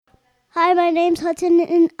Hi, my name's Hudson,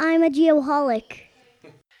 and I'm a geoholic.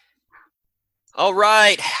 All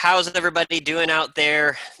right, how's everybody doing out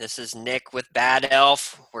there? This is Nick with Bad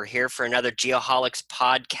Elf. We're here for another Geoholics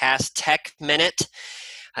podcast tech minute.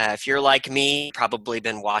 If you're like me, probably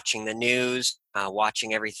been watching the news,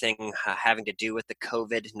 watching everything having to do with the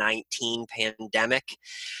COVID-19 pandemic.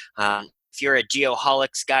 If you're a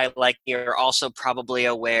Geoholics guy like me, you're also probably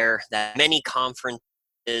aware that many conferences,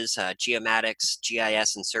 geomatics,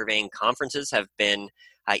 GIS, and surveying conferences have been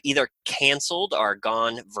either canceled or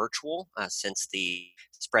gone virtual since the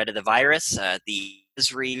spread of the virus. The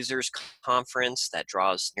Esri Users Conference that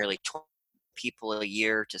draws nearly 20 people a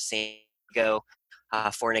year to San Diego,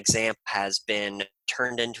 for an example, has been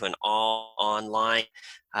turned into an all online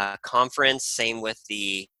conference. Same with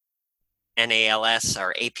the NALS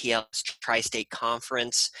or APLS Tri-State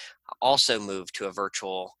Conference, also moved to a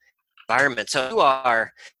virtual environment. So if you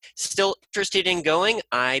are still interested in going,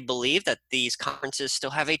 I believe that these conferences still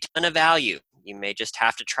have a ton of value. You may just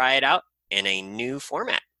have to try it out in a new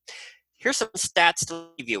format. Here's some stats to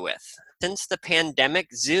leave you with. Since the pandemic,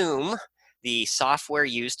 Zoom, the software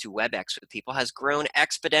used to WebEx with people, has grown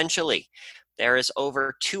exponentially. There is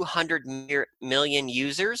over 200 million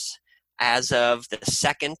users as of the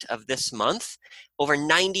 2nd of this month, over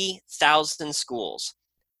 90,000 schools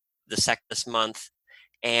this month,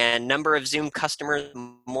 and number of Zoom customers,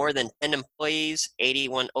 more than 10 employees,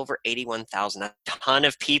 over 81,000. A ton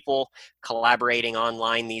of people collaborating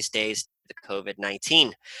online these days with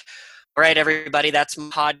COVID-19. All right, everybody, that's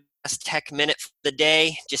my podcast tech minute for the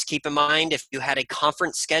day. Just keep in mind, if you had a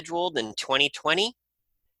conference scheduled in 2020,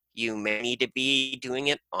 you may need to be doing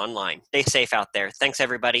it online. Stay safe out there. Thanks,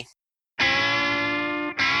 everybody.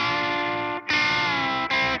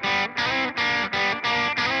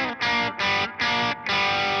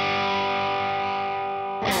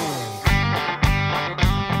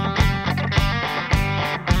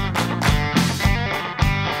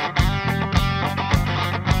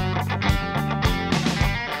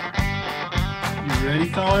 Ready,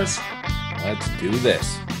 fellas? Let's do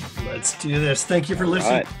this. Let's do this. Thank you for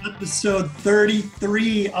listening to episode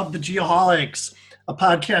 33 of the Geoholics, a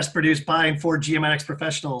podcast produced by and for geomatics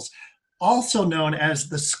professionals, also known as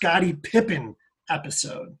the Scottie Pippen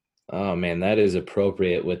episode. Oh, man, that is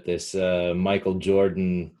appropriate with this Michael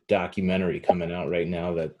Jordan documentary coming out right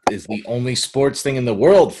now that is the only sports thing in the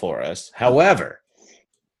world for us. However,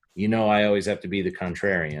 I always have to be the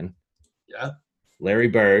contrarian. Yeah. Larry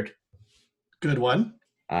Bird. Good one.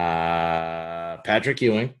 Patrick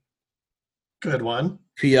Ewing. Good one.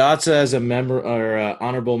 Piazza as a member or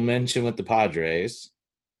honorable mention with the Padres.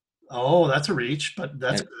 Oh, that's a reach, but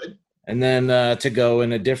that's good. And then to go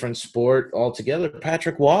in a different sport altogether,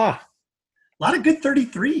 Patrick Waugh. A lot of good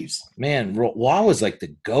 33s. Man, Waugh was like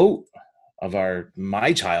the GOAT of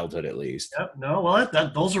my childhood, at least. Yep. No, well,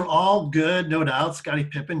 those are all good, no doubt. Scottie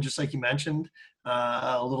Pippen, just like you mentioned.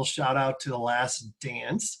 A little shout out to The Last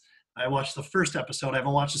Dance. I watched the first episode. I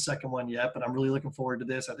haven't watched the second one yet, but I'm really looking forward to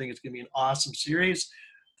this. I think it's going to be an awesome series.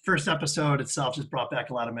 The first episode itself just brought back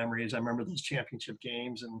a lot of memories. I remember those championship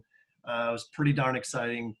games, and it was pretty darn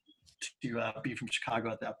exciting to be from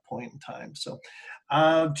Chicago at that point in time. So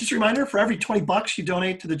just a reminder, for every $20 you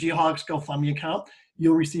donate to the Geoholics GoFundMe account,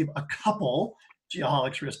 you'll receive a couple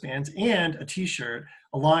Geoholics wristbands and a t-shirt,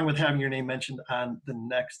 along with having your name mentioned on the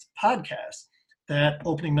next podcast. That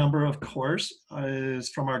opening number, of course, is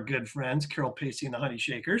from our good friends, Carol, Pacey, and the Honey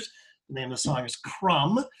Shakers. The name of the song is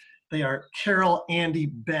Crumb. They are Carol, Andy,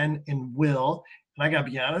 Ben, and Will. And I got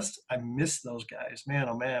to be honest, I miss those guys. Man,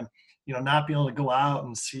 oh man. Not being able to go out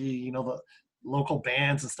and see, the local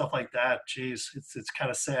bands and stuff like that. Geez, it's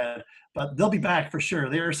kind of sad. But they'll be back for sure.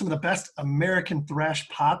 They are some of the best American thrash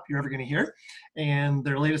pop you're ever going to hear. And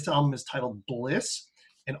their latest album is titled Bliss.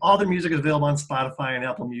 And all their music is available on Spotify and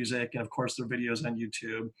Apple Music, and of course their videos on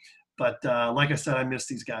YouTube. But like I said, I miss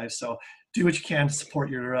these guys. So do what you can to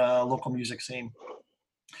support your local music scene.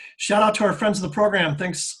 Shout out to our friends of the program.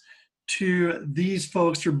 Thanks to these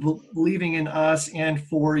folks for believing in us and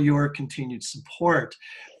for your continued support.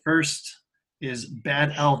 First is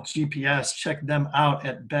Bad Elf GPS. Check them out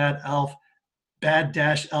at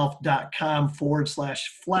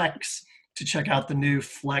bad-elf.com/flex. to check out the new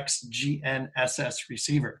Flex GNSS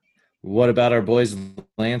receiver. What about our boys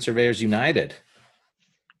Land Surveyors United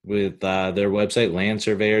with their website,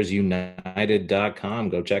 landsurveyorsunited.com?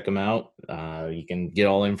 Go check them out. You can get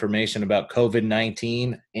all information about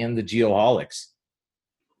COVID-19 and the Geoholics.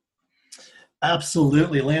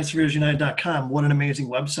 Absolutely. landsurveyorsunited.com. What an amazing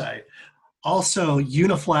website. Also,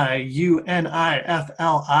 Unifly,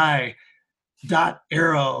 UNIFLI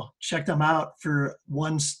 .aero. Check them out for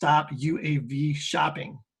one-stop UAV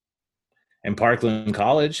shopping. And Parkland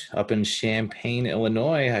College up in Champaign,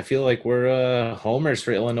 Illinois. I feel like we're homers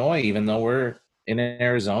for Illinois, even though we're in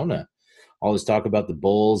Arizona. All this talk about the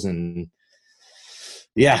Bulls and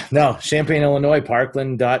Champaign, Illinois,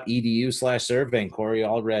 parkland.edu/surveying. Corey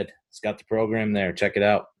Allred. It's got the program there. Check it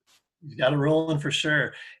out. You got it rolling for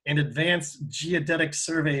sure. And Advanced Geodetic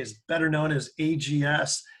Surveys, better known as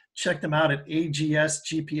AGS. Check them out at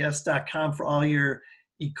agsgps.com for all your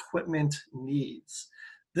equipment needs.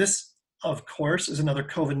 This, of course, is another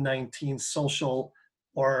COVID-19 social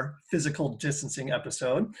or physical distancing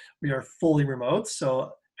episode. We are fully remote,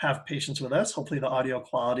 so have patience with us. Hopefully the audio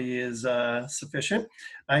quality is sufficient.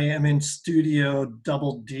 I am in Studio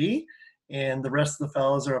Double D, and the rest of the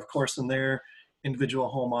fellows are, of course, in their individual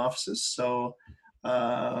home offices. So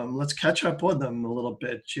let's catch up with them a little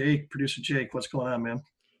bit. Producer Jake, what's going on, man?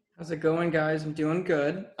 How's it going, guys? I'm doing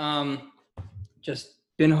good. Just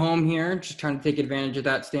been home here, just trying to take advantage of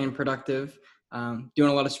that, staying productive. Doing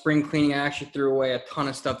a lot of spring cleaning. I actually threw away a ton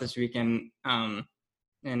of stuff this weekend, and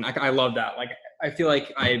I love that. Like, I feel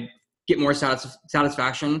like I get more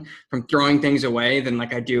satisfaction from throwing things away than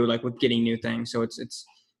like I do like with getting new things. So it's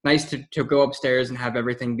nice to go upstairs and have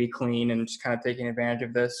everything be clean and just kind of taking advantage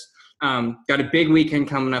of this. Got a big weekend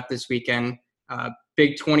coming up this weekend.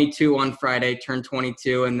 Big 22 on Friday, turn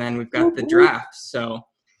 22, and then we've got the draft. So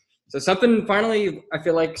something finally, I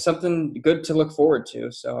feel like something good to look forward to.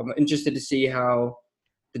 So I'm interested to see how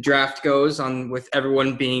the draft goes on with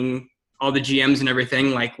everyone being, all the GMs and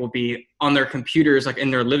everything, like, will be on their computers, like in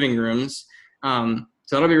their living rooms. So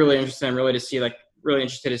that'll be really interesting. I'm really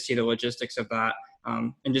interested to see the logistics of that,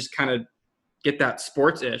 and just kind of get that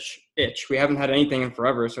sports itch. We haven't had anything in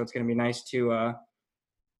forever, so it's going to be nice to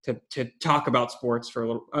talk about sports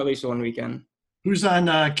for at least one weekend. Who's on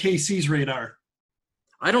KC's radar?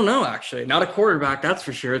 I don't know, actually. Not a quarterback, that's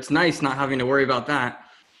for sure. It's nice not having to worry about that.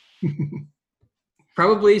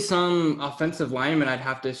 Probably some offensive lineman, I'd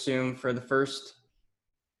have to assume, for the first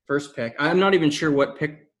pick. I'm not even sure what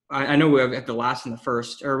pick. I know we have at the last in the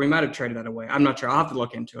first, or we might have traded that away. I'm not sure. I'll have to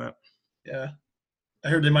look into it. Yeah. I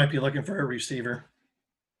heard they might be looking for a receiver.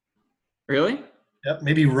 Really? Yep.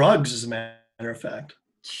 Maybe Ruggs, as a matter of fact.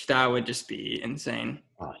 That would just be insane.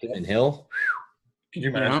 And Hill. Can you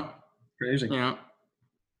imagine? Yeah. Crazy. Yeah.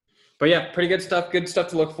 But yeah, pretty good stuff. Good stuff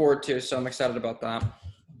to look forward to. So I'm excited about that.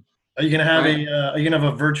 Are you gonna have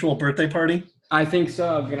a virtual birthday party? I think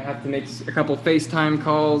so. I'm gonna have to make a couple FaceTime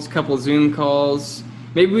calls, a couple Zoom calls.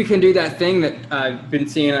 Maybe we can do that thing that I've been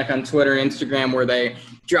seeing like on Twitter and Instagram where they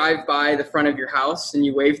drive by the front of your house and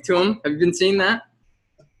you wave to them. Have you been seeing that?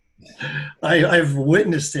 I've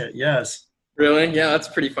witnessed it. Yes. Really? Yeah, that's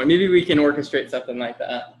pretty fun. Maybe we can orchestrate something like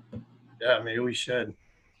that. Yeah, maybe we should.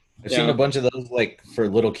 I've seen a bunch of those, like, for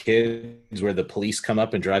little kids where the police come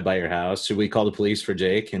up and drive by your house. Should we call the police for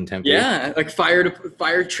Jake in Tempe? Yeah, like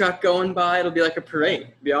fire truck going by. It'll be like a parade.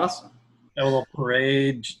 It'll be awesome. A little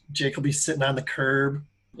parade. Jake will be sitting on the curb.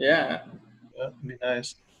 Yeah. That'd be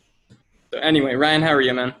nice. So anyway, Ryan, how are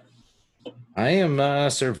you, man? I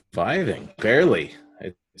am surviving, barely.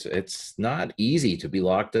 It's not easy to be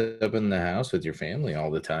locked up in the house with your family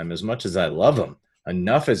all the time, as much as I love them.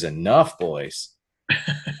 Enough is enough, boys.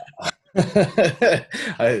 I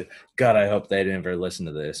hope they never listen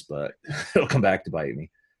to this, but it'll come back to bite me.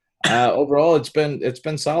 Overall, it's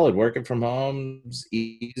been solid. Working from home's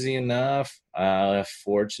easy enough.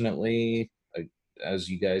 Fortunately, as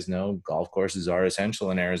you guys know, golf courses are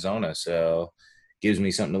essential in Arizona, so it gives me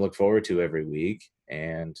something to look forward to every week.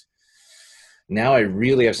 And now I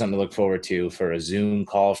really have something to look forward to for a Zoom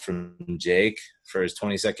call from Jake for his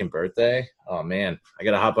 22nd birthday. Oh man, I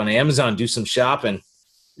gotta hop on Amazon, do some shopping.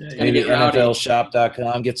 Yeah, Maybe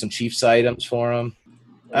NFLshop.com, get some Chiefs items for him.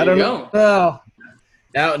 I don't know.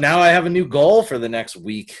 Now I have a new goal for the next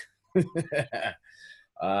week.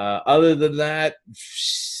 Other than that,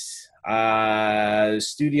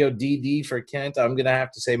 Studio DD for Kent. I'm gonna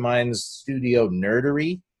have to say mine's Studio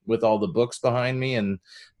Nerdery with all the books behind me, and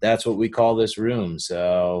that's what we call this room.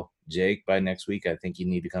 So, Jake, by next week, I think you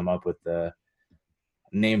need to come up with the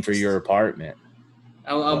name for your apartment.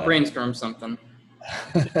 I'll brainstorm something.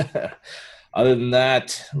 Other than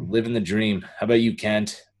that, living the dream. How about you,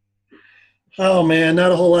 Kent? Oh man,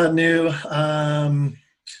 not a whole lot new.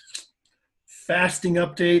 Fasting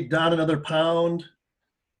update, down another pound.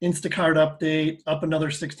 Instacart update, up another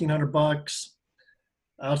 $1,600.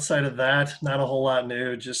 Outside of that, not a whole lot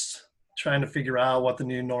new. Just trying to figure out what the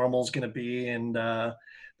new normal is going to be, and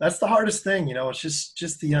that's the hardest thing. It's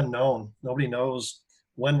just the unknown. Nobody knows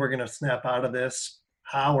when we're going to snap out of this,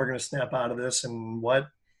 how we're going to snap out of this, and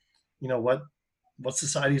what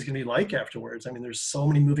society is going to be like afterwards. I mean, there's so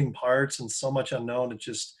many moving parts and so much unknown.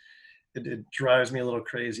 it drives me a little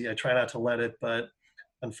crazy. I try not to let it, but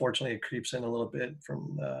unfortunately it creeps in a little bit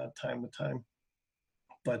from time to time.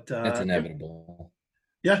 But That's inevitable.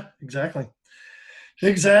 yeah, exactly.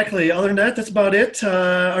 Exactly. Other than that, that's about it.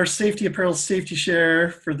 Our Safety Apparel Safety Share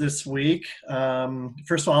for this week.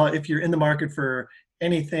 First of all, if you're in the market for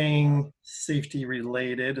anything safety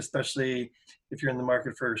related, especially if you're in the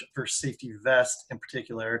market for safety vests in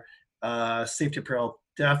particular, Safety Apparel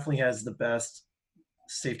definitely has the best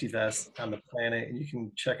safety vests on the planet. And you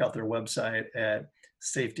can check out their website at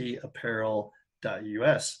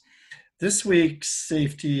safetyapparel.us. This week's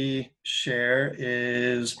Safety Share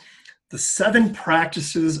is the 7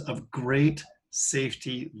 practices of great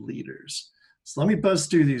safety leaders. So let me buzz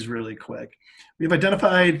through these really quick. We've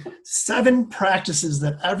identified 7 practices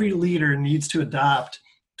that every leader needs to adopt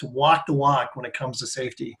to walk the walk when it comes to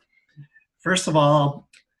safety. First of all,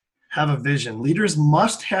 have a vision. Leaders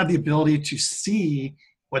must have the ability to see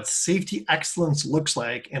what safety excellence looks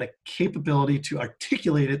like and a capability to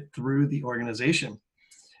articulate it through the organization.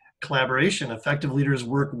 Collaboration. Effective leaders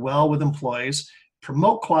work well with employees,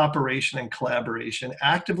 promote cooperation and collaboration,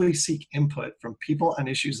 actively seek input from people on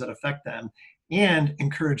issues that affect them, and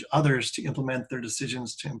encourage others to implement their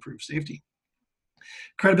decisions to improve safety.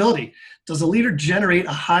 Credibility. Does a leader generate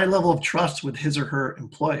a high level of trust with his or her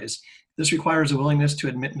employees? This requires a willingness to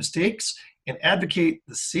admit mistakes and advocate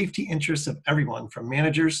the safety interests of everyone, from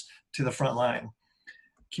managers to the front line.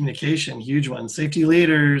 Communication, huge one. Safety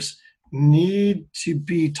leaders need to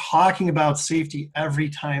be talking about safety every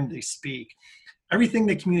time they speak. Everything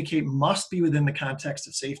they communicate must be within the context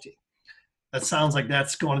of safety. That sounds like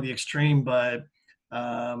that's going to the extreme, but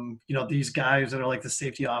these guys that are like the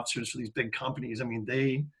safety officers for these big companies, I mean,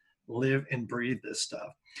 they live and breathe this stuff.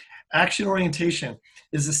 Action orientation.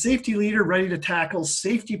 Is the safety leader ready to tackle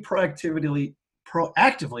safety proactively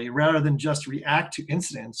rather than just react to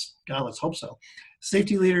incidents? God, let's hope so.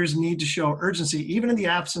 Safety leaders need to show urgency, even in the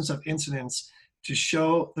absence of incidents, to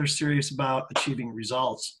show they're serious about achieving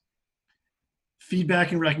results.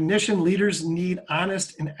 Feedback and recognition. Leaders need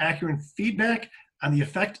honest and accurate feedback on the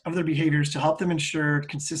effect of their behaviors to help them ensure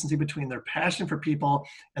consistency between their passion for people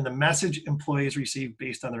and the message employees receive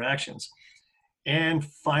based on their actions. And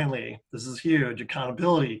finally, this is huge,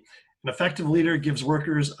 accountability. An effective leader gives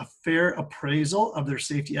workers a fair appraisal of their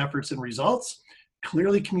safety efforts and results,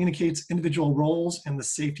 clearly communicates individual roles in the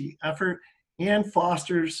safety effort, and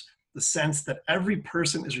fosters the sense that every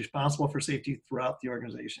person is responsible for safety throughout the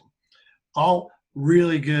organization. All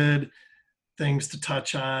really good things to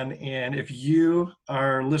touch on. And if you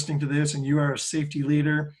are listening to this and you are a safety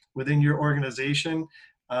leader within your organization,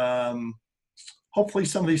 hopefully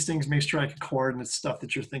some of these things may strike a chord, and it's stuff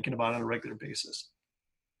that you're thinking about on a regular basis.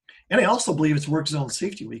 And I also believe it's Work Zone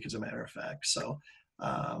Safety Week, as a matter of fact. So,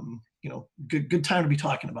 good time to be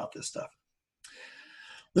talking about this stuff.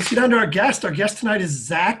 Let's get on to our guest. Our guest tonight is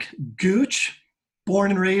Zach Gooch,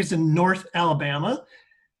 born and raised in North Alabama.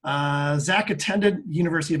 Zach attended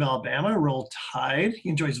University of Alabama, Roll Tide. He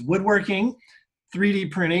enjoys woodworking,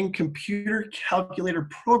 3D printing, computer calculator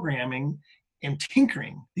programming, and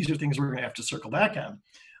tinkering. These are things we're going to have to circle back on.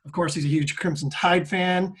 Of course, he's a huge Crimson Tide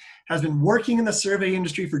fan, has been working in the survey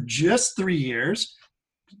industry for just 3 years.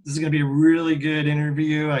 This is going to be a really good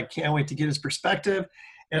interview. I can't wait to get his perspective.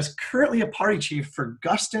 And is currently a party chief for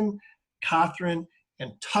Guston, Cawthron,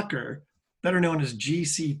 and Tucker, better known as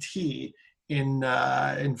GCT,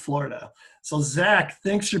 in Florida. So Zach,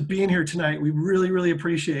 thanks for being here tonight. We really, really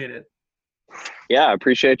appreciate it. Yeah, I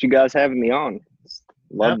appreciate you guys having me on.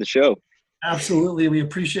 Love the show. Absolutely. We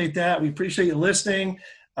appreciate that. We appreciate you listening.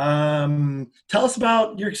 Tell us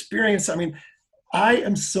about your experience. I mean, I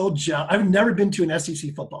am so jealous. I've never been to an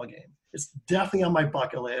SEC football game. It's definitely on my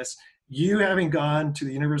bucket list. You having gone to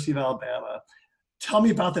the University of Alabama, tell me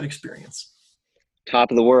about that experience.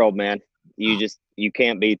 Top of the world, man. You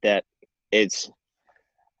can't beat that.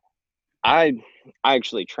 I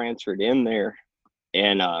actually transferred in there,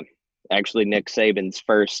 and actually Nick Saban's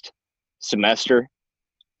first semester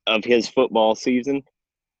of his football season,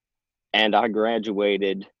 and I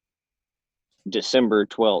graduated December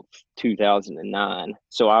 12th, 2009.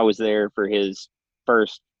 So I was there for his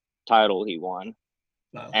first title he won.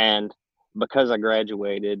 Wow. And because I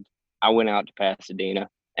graduated, I went out to Pasadena,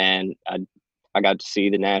 and I got to see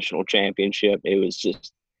the national championship. It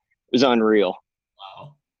was unreal.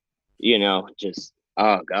 Wow.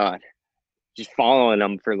 Oh God, just following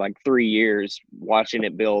them for like 3 years, watching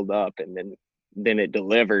it build up, and then it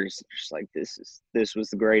delivers. Just like, this was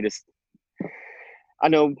the greatest. I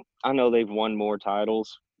know they've won more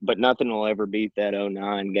titles, but nothing will ever beat that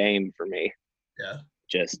 2009 game for me. Yeah.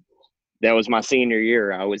 That was my senior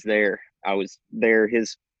year. I was there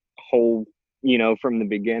his whole, from the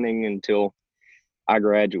beginning until I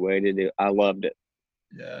graduated. I loved it.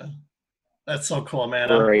 Yeah. That's so cool, man.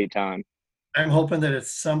 Great time. I'm hoping that at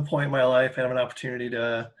some point in my life I have an opportunity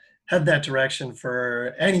to head that direction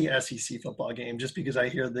for any SEC football game, just because I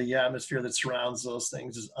hear the atmosphere that surrounds those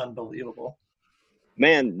things is unbelievable.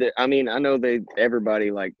 Man, I mean, I know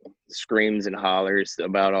everybody like screams and hollers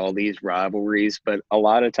about all these rivalries, but a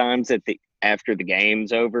lot of times after the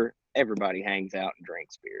game's over, everybody hangs out and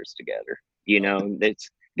drinks beers together. It's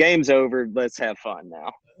game's over. Let's have fun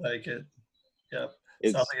now. Like it. Yep.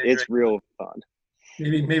 It's real fun.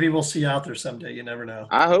 Maybe we'll see you out there someday. You never know.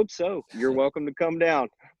 I hope so. You're welcome to come down.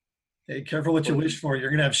 Hey, careful what you wish for. You're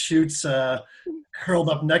gonna have shoots curled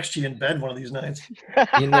up next to you in bed one of these nights.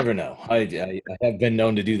 You never know. I have been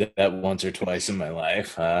known to do that once or twice in my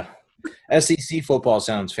life. SEC football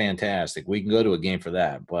sounds fantastic. We can go to a game for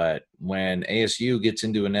that. But when ASU gets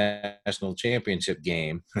into a national championship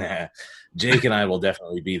game, Jake and I will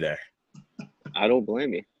definitely be there. I don't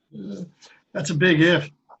blame you. That's a big if,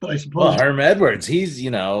 but I suppose. Well, Herm Edwards, he's,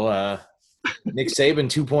 Nick Saban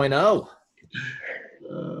 2.0.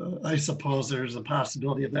 I suppose there's a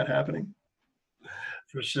possibility of that happening.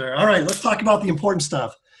 For sure. All right, let's talk about the important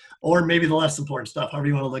stuff, or maybe the less important stuff, however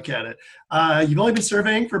you want to look at it. You've only been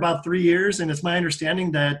surveying for about 3 years, and it's my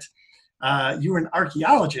understanding that you were an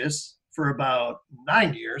archaeologist for about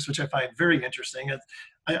 9 years, which I find very interesting.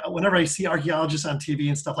 Whenever I see archaeologists on TV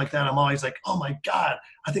and stuff like that, I'm always like, oh my God,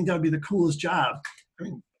 I think that would be the coolest job. I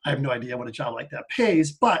mean, I have no idea what a job like that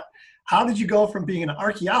pays, but how did you go from being an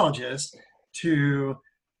archaeologist to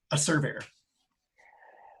a surveyor?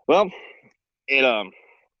 Well, a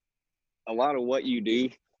lot of what you do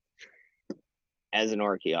as an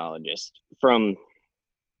archaeologist,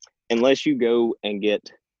 unless you go and get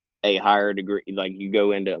a higher degree, like you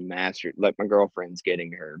go into a master, like my girlfriend's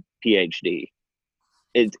getting her PhD.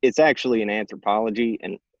 It's actually in anthropology,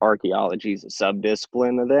 and archaeology is a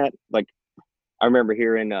sub-discipline of that. Like I remember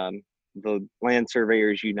hearing the Land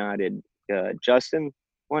Surveyors United, Justin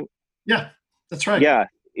one. Yeah, that's right. Yeah,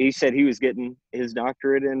 he said he was getting his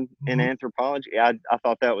doctorate in anthropology. I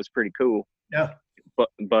thought that was pretty cool. Yeah. But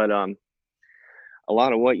a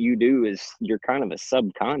lot of what you do is you're kind of a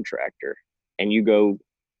subcontractor, and you go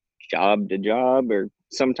job to job, or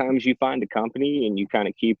sometimes you find a company and you kind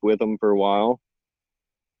of keep with them for a while.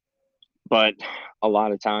 But a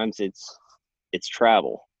lot of times it's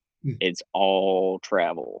travel. It's all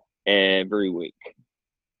travel every week.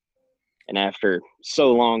 And after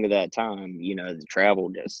so long of that time, the travel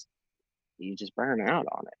you just burn out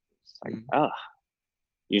on it. It's like,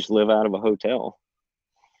 you just live out of a hotel.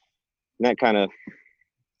 And that kind of,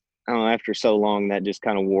 I don't know, after so long, that just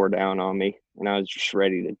kind of wore down on me. And I was just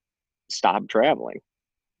ready to stop traveling.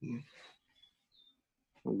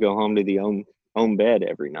 Go home to the own bed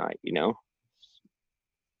every night,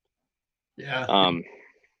 Yeah.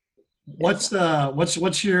 What's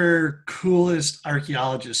your coolest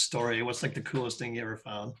archaeologist story? What's like the coolest thing you ever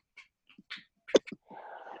found?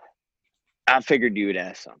 I figured you would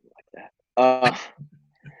ask something like that.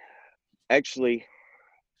 Actually,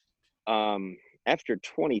 after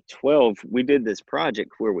 2012, we did this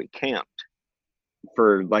project where we camped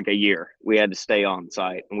for like a year. We had to stay on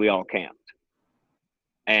site, and we all camped.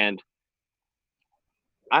 And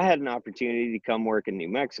I had an opportunity to come work in New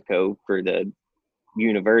Mexico for the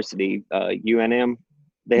university, UNM.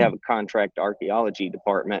 They have a contract archaeology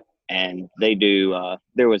department, and they do,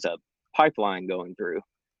 there was a pipeline going through.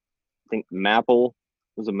 I think Maple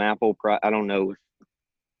was a Maple, I don't know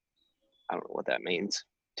what that means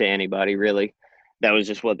to anybody really. That was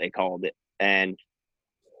just what they called it. And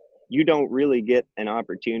you don't really get an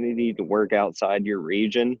opportunity to work outside your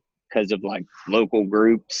region because of like local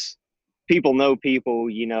groups. People know people,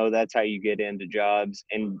 that's how you get into jobs.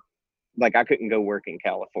 And like, I couldn't go work in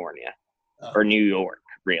California or New York,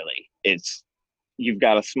 really. You've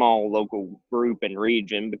got a small local group and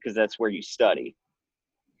region because that's where you study.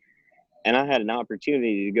 And I had an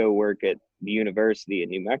opportunity to go work at the University of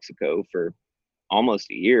New Mexico for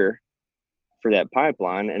almost a year for that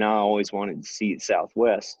pipeline. And I always wanted to see the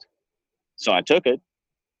Southwest. So I took it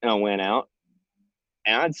and I went out.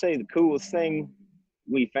 And I'd say the coolest thing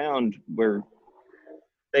we found were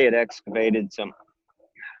they had excavated some,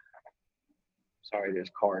 sorry, there's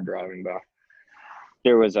a car driving by.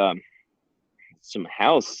 There was some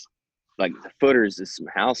house, like the footers of some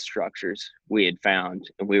house structures we had found,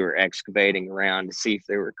 and we were excavating around to see if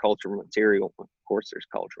there were cultural material. Of course, there's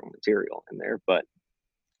cultural material in there, but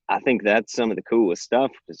I think that's some of the coolest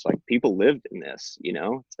stuff. It's like people lived in this,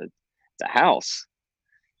 it's a house.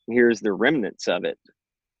 Here's the remnants of it.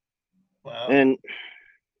 Wow. And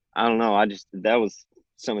I don't know, that was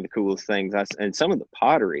some of the coolest things. And some of the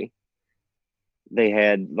pottery they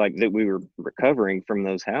had, like, that we were recovering from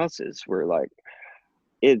those houses, were like,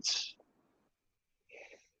 it's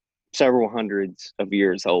several hundreds of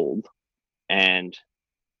years old. And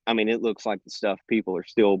I mean, it looks like the stuff people are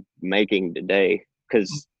still making today,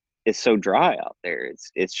 because it's so dry out there.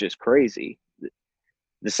 It's just crazy.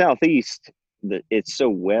 The Southeast, it's so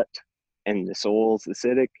wet and the soil's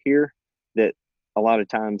acidic here that a lot of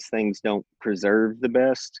times things don't preserve the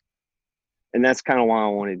best. And that's kind of why I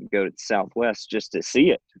wanted to go to the Southwest, just to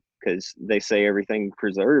see it, because they say everything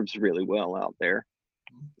preserves really well out there,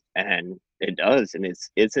 and it does, and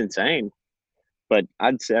it's insane. But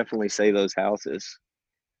I'd definitely say those houses,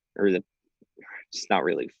 or it's not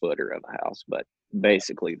really footer of a house, but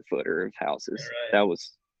basically the footer of houses. Right.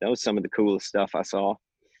 That was some of the coolest stuff I saw.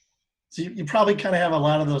 So you probably kind of have a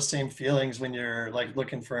lot of those same feelings when you're like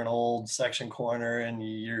looking for an old section corner, and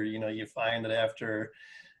you find that after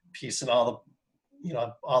piecing all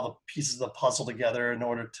the pieces of the puzzle together in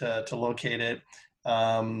order to locate it.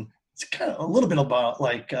 It's kind of a little bit about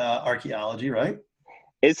like archaeology, right?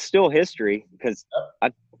 It's still history, because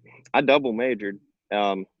I double majored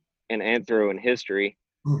in anthro and history.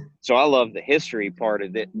 So I love the history part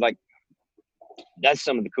of it. Like, that's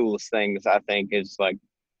some of the coolest things, I think, is like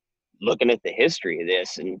looking at the history of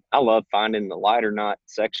this. And I love finding the light or not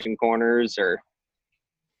section corners, or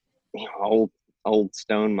old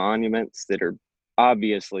stone monuments that are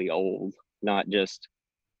obviously old, not just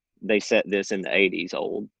they set this in the 80s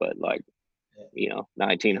old, but like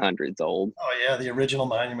 1900s old. Oh yeah, the original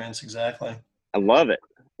monuments, exactly. I love it.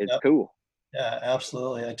 It's cool. Yeah,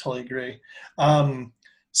 absolutely. I totally agree.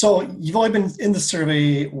 So you've only been in the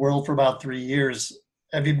survey world for about 3 years.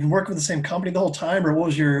 Have you been working with the same company the whole time, or what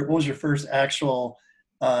was your first actual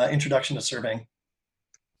introduction to surveying?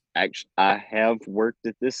 Actually, I have worked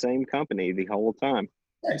at this same company the whole time.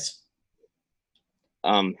 Nice.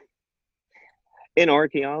 In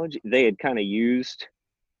archaeology, they had kind of used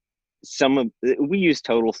we use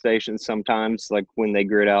total stations sometimes, like when they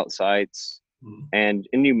grid out sites. And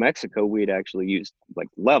in New Mexico, we had actually used like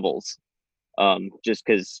levels, just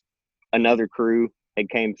because another crew had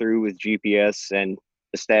came through with GPS and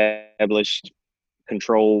established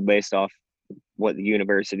control based off what the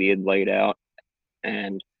university had laid out,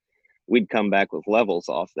 and we'd come back with levels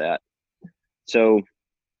off that. So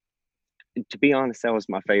to be honest, that was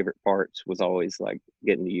my favorite parts, was always like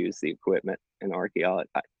getting to use the equipment in archaeology.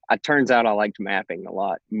 It turns out I liked mapping a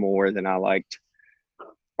lot more than I liked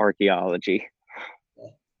archaeology.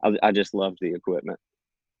 I just loved the equipment.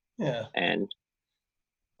 Yeah. And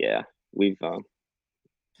yeah, we've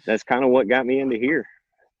that's kind of what got me into here.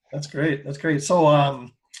 That's great. That's great. So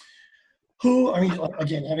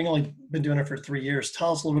again, having only been doing it for 3 years,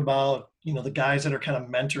 tell us a little bit about, the guys that are kind of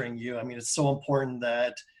mentoring you. I mean, it's so important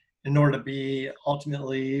that in order to be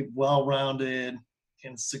ultimately well-rounded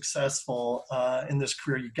and successful in this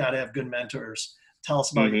career, you got to have good mentors. Tell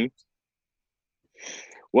us about you.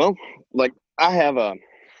 Well, like, I have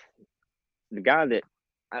the guy that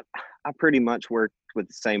I pretty much worked with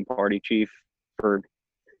the same party chief for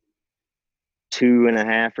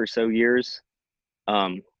 2.5 or so years.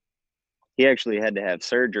 He actually had to have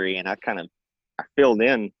surgery, and I filled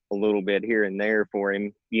in a little bit here and there for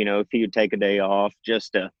him, if he would take a day off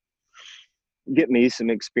just to get me some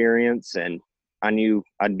experience. And I knew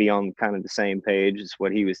I'd be on kind of the same page as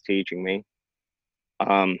what he was teaching me.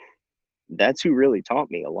 That's who really taught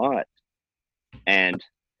me a lot. And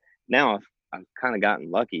now I've kind of gotten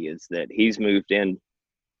lucky, is that he's moved into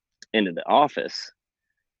the office,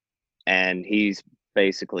 and he's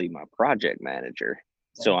basically my project manager.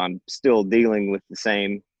 So I'm still dealing with the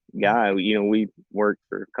same guy. We worked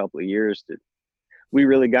for a couple of years. We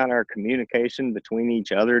really got our communication between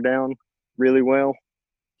each other down really well.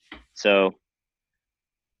 So,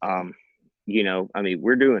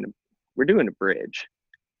 we're doing a bridge,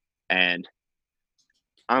 and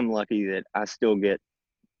I'm lucky that I still get,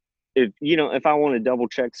 if I want to double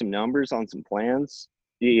check some numbers on some plans,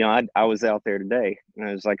 I was out there today, and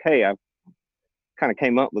I was like, hey, I kind of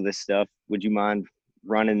came up with this stuff. Would you mind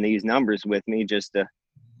running these numbers with me just to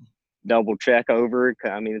double check over it?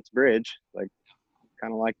 I mean, it's bridge, like,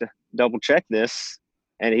 kind of like to double check this.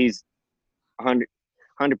 And he's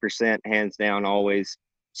 100% hands down, always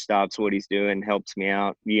stops what he's doing, helps me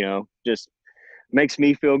out, just makes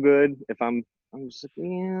me feel good. If I'm just like,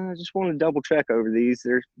 I just want to double check over these.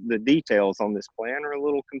 The details on this plan are a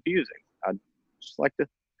little confusing. I'd just like to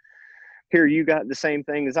hear you got the same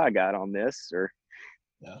thing as I got on this, or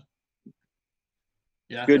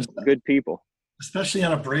good people. Especially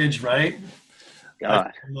on a bridge, right?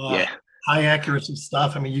 God, yeah. high accuracy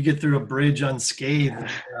stuff. I mean, you get through a bridge unscathed,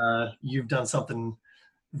 you've done something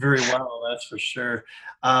very well, that's for sure.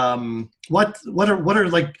 What are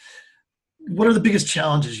like, what are the biggest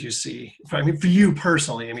challenges you see? I mean, for you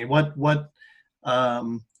personally, I mean,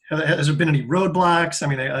 has there been any roadblocks? I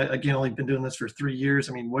mean, again, only been doing this for 3 years.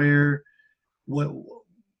 I mean, what,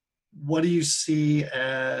 what do you see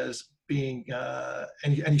as being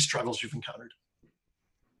any struggles you've encountered?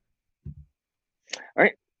 All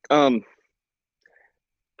right.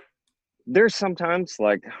 There's sometimes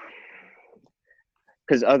like,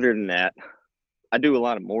 because other than that, I do a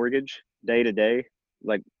lot of mortgage day to day,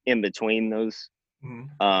 like in between those.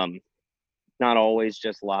 Mm-hmm. Not always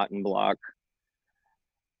just lot and block.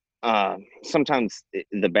 Sometimes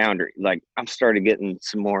the boundary, like I've started getting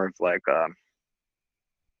some more of like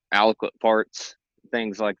aliquot parts,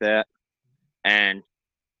 things like that, and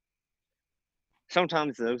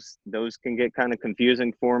sometimes those can get kind of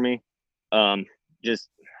confusing for me. Just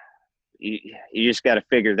you just got to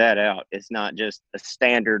figure that out. It's not just a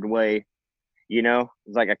standard way, you know.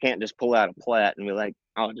 It's like I can't just pull out a plat and be like,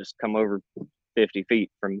 I'll just come over 50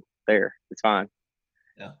 feet from there. It's fine.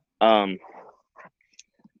 Yeah.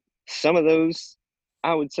 Some of those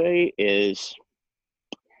I would say is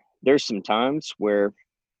there's some times where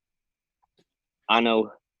I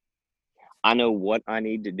know what I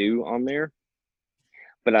need to do on there,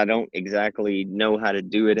 but I don't exactly know how to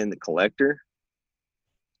do it in the collector.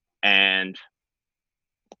 And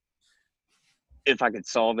if I could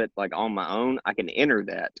solve it like on my own, I can enter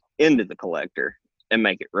that into the collector and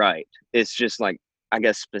make it right. It's just like, I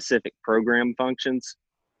guess, specific program functions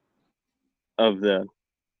of the,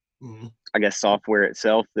 Mm-hmm. I guess, software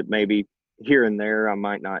itself that maybe here and there I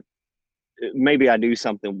might not, maybe I do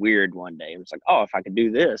something weird one day and it's like, oh, if I could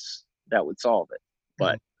do this, that would solve it.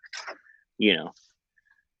 But, you know,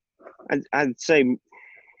 I'd say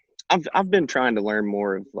I've been trying to learn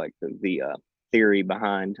more of like the theory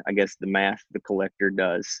behind, I guess, the math the collector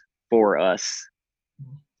does for us,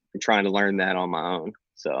 and trying to learn that on my own.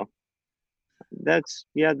 So that's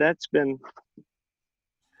been a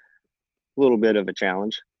little bit of a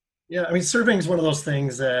challenge. Yeah, I mean, surveying is one of those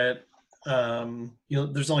things that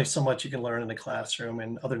there's only so much you can learn in the classroom,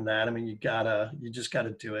 and other than that, I mean, you just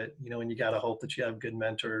gotta do it, and you gotta hope that you have good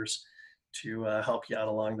mentors to help you out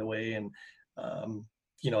along the way. And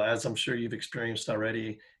as I'm sure you've experienced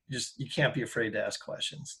already, you can't be afraid to ask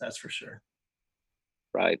questions. That's for sure.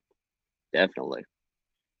 Right. Definitely.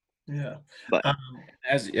 Yeah. But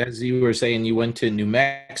As you were saying, you went to New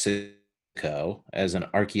Mexico as an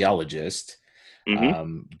archaeologist.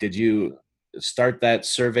 Did you start that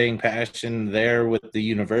surveying passion there with the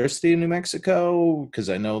University of New Mexico? Because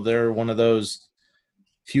I know they're one of those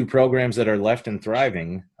few programs that are left and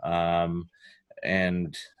thriving.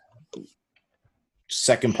 And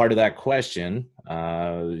second part of that question,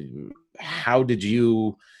 how did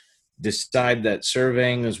you decide that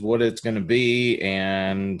surveying is what it's going to be,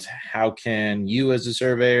 and how can you as a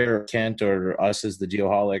surveyor, or Kent, or us as the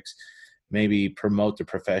Geoholics, maybe promote the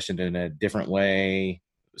profession in a different way,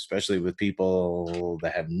 especially with people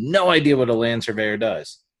that have no idea what a land surveyor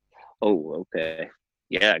does? Oh, okay.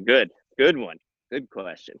 Yeah, good one. Good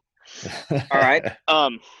question. All right.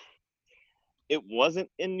 It wasn't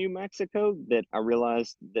in New Mexico that I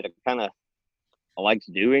realized that I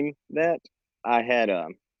liked doing that. I had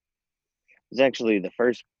it was actually the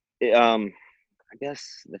first I guess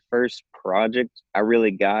the first project I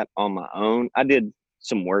really got on my own. I did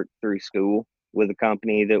some work through school with a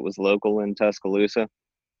company that was local in Tuscaloosa,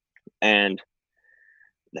 and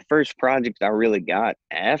the first project I really got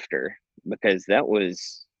after, because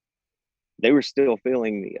they were still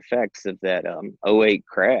feeling the effects of that '08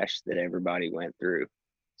 crash that everybody went through.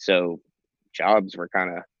 So jobs were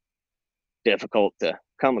kind of difficult to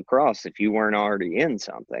come across if you weren't already in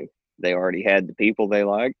something. They already had the people they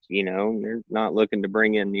liked, and they're not looking to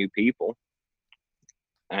bring in new people.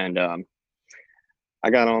 And I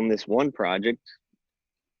got on this one project,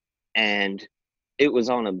 and it was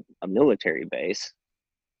on a military base.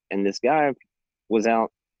 And this guy was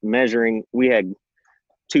out measuring. We had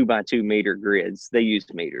 2x2 meter grids. They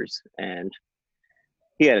used meters, and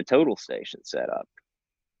he had a total station set up,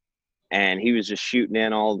 and he was just shooting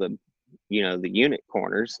in all the unit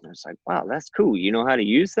corners. And I was like, wow, that's cool. You know how to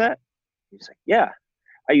use that? He's like, yeah,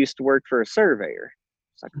 I used to work for a surveyor.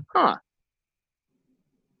 It's like, huh,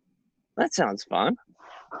 that sounds fun.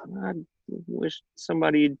 I wish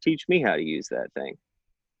somebody would teach me how to use that thing.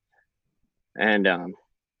 And and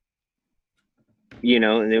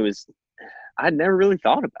it was, I'd never really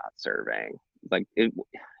thought about surveying. Like it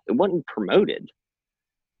wasn't promoted.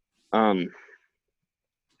 And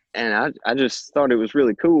I just thought it was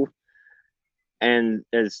really cool. And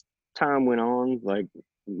as time went on, like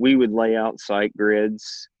we would lay out site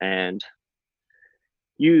grids and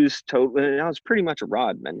use total. And I was pretty much a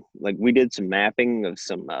rodman. Like we did some mapping of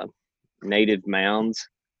some native mounds,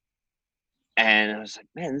 and I was like,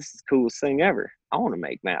 man, this is the coolest thing ever. I want to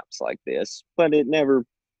make maps like this, but it never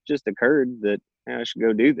just occurred that I should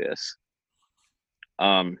go do this.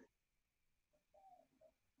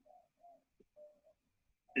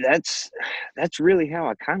 That's really how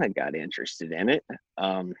I kind of got interested in it.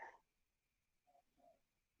 I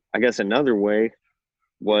guess another way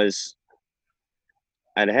was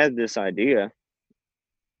I'd had this idea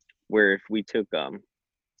where if we took a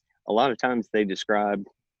lot of times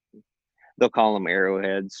they'll call them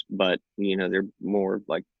arrowheads, but they're more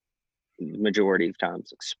like the majority of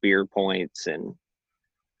times like spear points and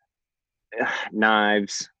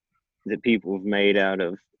knives that people have made out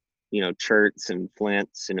of cherts and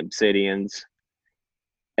flints and obsidians,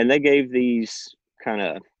 and they gave these kind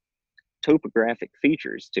of topographic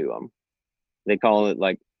features to them. They call it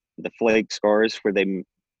like the flake scars, where they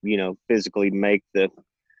physically make the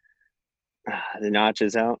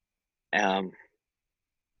notches out.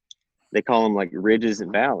 They call them like ridges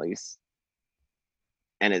and valleys.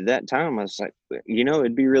 And at that time I was like,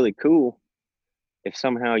 it'd be really cool if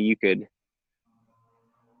somehow you could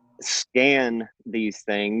scan these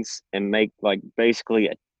things and make like basically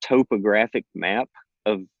a topographic map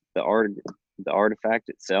of the artifact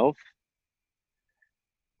itself.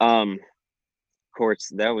 Of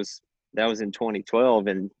course, that was in 2012,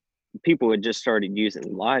 and people had just started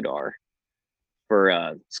using LiDAR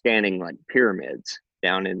for scanning like pyramids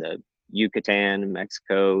down in the Yucatan,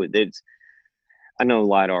 Mexico. I know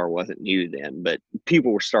LiDAR wasn't new then, but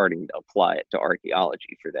people were starting to apply it to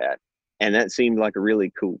archaeology for that. And that seemed like a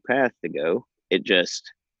really cool path to go. It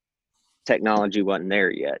just, technology wasn't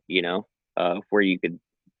there yet, where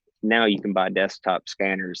now you can buy desktop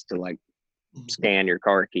scanners to like scan your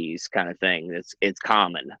car keys kind of thing. It's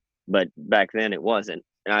common, but back then it wasn't.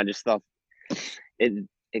 And I just thought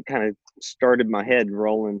it kind of started my head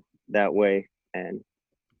rolling that way and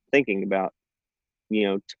thinking about,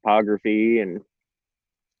 topography, and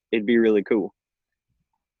it'd be really cool.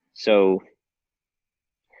 So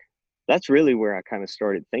that's really where I kind of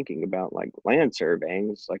started thinking about like land surveying.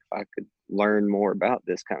 It's like if I could learn more about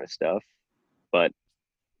this kind of stuff, but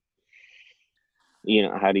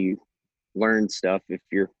how do you learn stuff if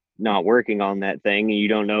you're not working on that thing and you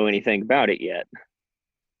don't know anything about it yet?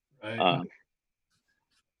 Right.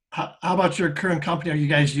 How about your current company? Are you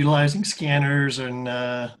guys utilizing scanners and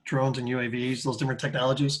drones and UAVs, those different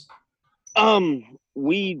technologies?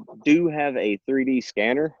 We do have a 3D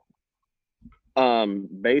scanner.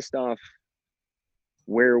 Based off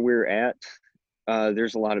where we're at,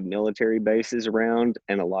 there's a lot of military bases around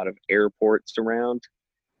and a lot of airports around.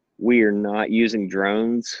 We are not using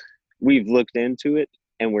drones. We've looked into it,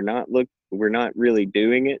 and we're not really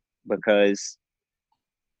doing it because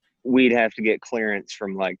we'd have to get clearance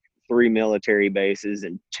from like 3 military bases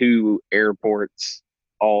and 2 airports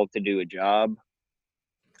all to do a job.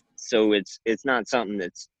 So it's not something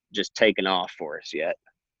that's just taken off for us yet.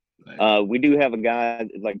 Right. We do have a guy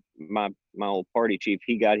like my old party chief.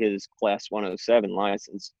 He got his class 107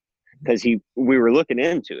 license because we were looking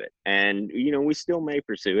into it, and we still may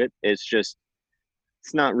pursue it.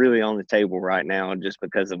 It's not really on the table right now just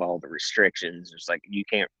because of all the restrictions. It's like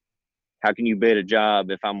how can you bid a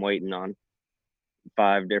job if I'm waiting on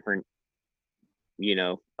 5 different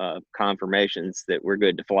confirmations that we're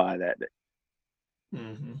good to fly that day?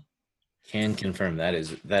 Mm-hmm. Can confirm that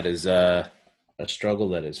is a struggle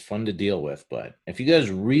that is fun to deal with. But if you guys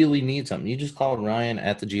really need something, you just call Ryan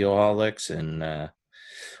at the Geoholics, and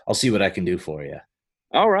I'll see what I can do for you.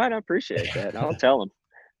 All right, I appreciate that. I'll tell him.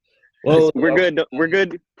 Well, we're good. We're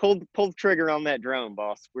good. Pull the trigger on that drone,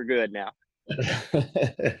 boss. We're good now.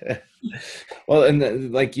 Well,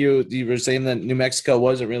 and like you were saying that New Mexico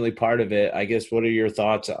wasn't really part of it. I guess, what are your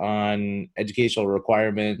thoughts on educational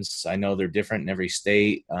requirements? I know they're different in every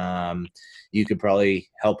state. You could probably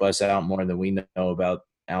help us out more than we know about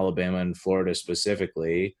Alabama and Florida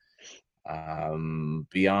specifically.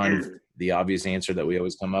 Beyond the obvious answer that we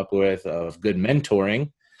always come up with of good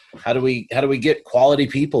mentoring, how do we get quality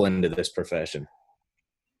people into this profession?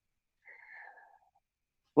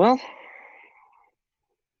 Well,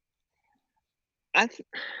 I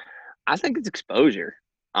think it's exposure,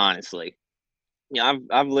 honestly.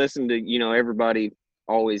 I've listened to, everybody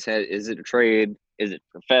always had, is it a trade? Is it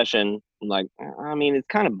a profession? Like, I mean, it's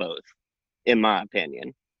kind of both, in my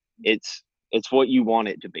opinion. It's what you want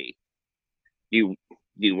it to be. Do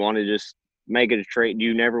you want to just make it a trade? Do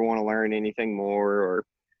you never want to learn anything more or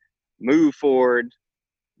move forward?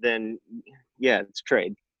 Then, yeah, it's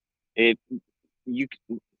trade. It you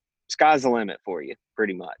sky's the limit for you,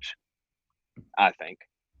 pretty much. I think.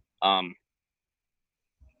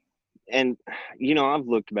 And I've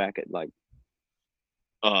looked back at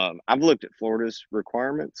I've looked at Florida's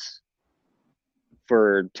requirements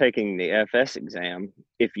for taking the FS exam.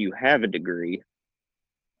 If you have a degree,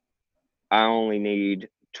 I only need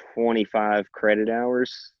 25 credit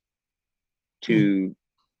hours to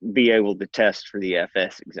be able to test for the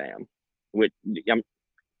FS exam, which I'm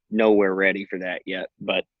nowhere ready for that yet,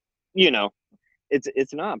 but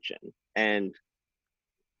it's an option. And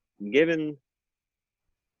given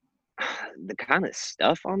the kind of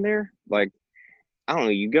stuff on there, like, I don't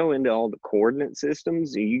know, you go into all the coordinate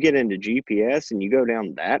systems, you get into GPS and you go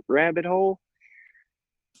down that rabbit hole,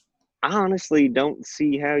 I honestly don't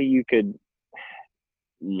see how you could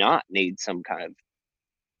not need some kind of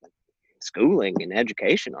schooling and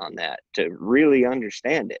education on that to really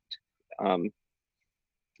understand it.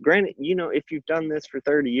 Granted, if you've done this for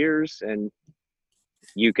 30 years and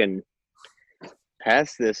you can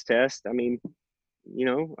pass this test, I mean,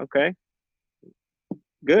 okay,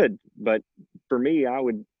 good. But for me,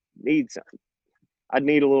 I'd need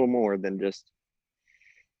a little more than just,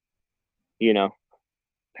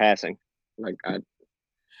 passing. Like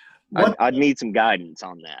I'd need some guidance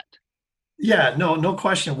on that. Yeah, no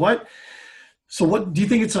question. So what do you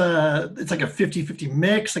think? It's like a 50-50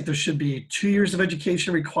 mix? Like there should be 2 years of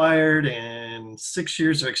education required and 6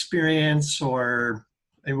 years of experience, or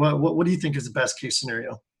what do you think is the best case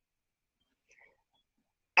scenario?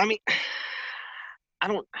 I mean, I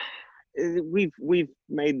don't. We've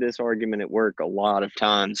made this argument at work a lot of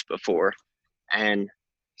times before, and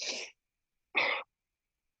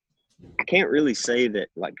I can't really say that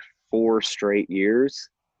like 4 straight years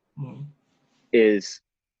is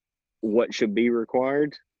what should be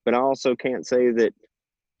required, but I also can't say that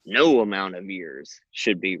no amount of years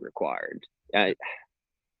should be required. At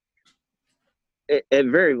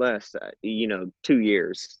very less, 2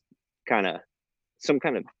 years, some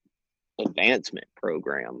kind of advancement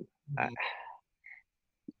program.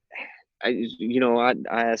 I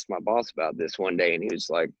asked my boss about this one day, and he was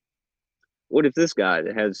like, what if this guy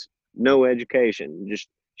that has no education just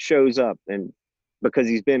shows up, and because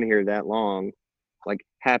he's been here that long, like,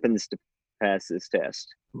 happens to pass this test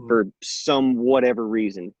for some whatever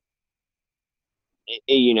reason,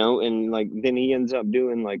 and like then he ends up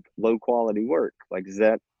doing like low quality work. Like, is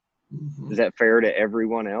that fair to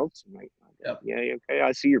everyone else? I'm like, yep. Yeah, okay,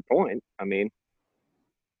 I see your point. I mean,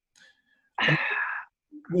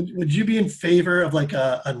 would you be in favor of like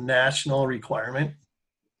a national requirement?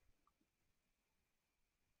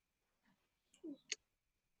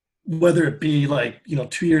 Whether it be like,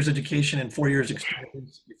 2 years education and 4 years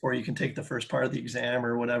experience before you can take the first part of the exam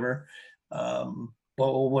or whatever.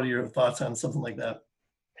 What are your thoughts on something like that?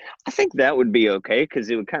 I think that would be okay, because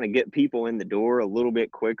it would kind of get people in the door a little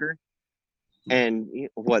bit quicker. And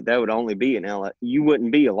that would only be you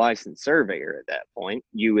wouldn't be a licensed surveyor at that point.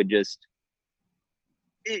 You would just,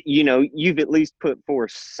 you've at least put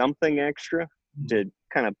forth something extra to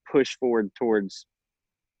kind of push forward towards,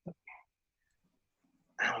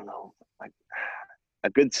 I don't know, like a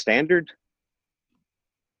good standard.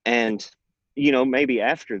 And, maybe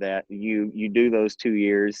after that, you do those 2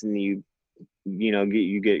 years, and you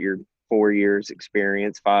get your 4 years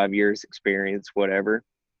experience, 5 years experience, whatever.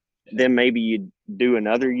 Yeah. Then maybe you do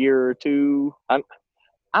another year or two. I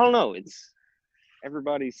don't know.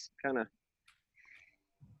 Everybody's kind of,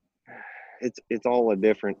 it's all a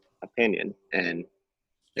different opinion. And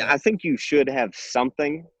I think you should have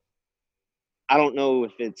something. I don't know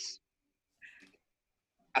if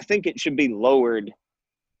I think it should be lowered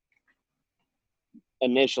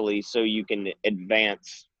initially so you can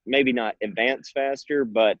advance, maybe not advance faster,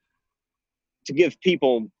 but to give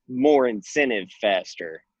people more incentive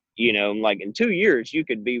faster. Like in 2 years, you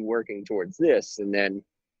could be working towards this, and then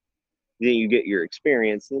you get your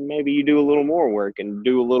experience, and maybe you do a little more work and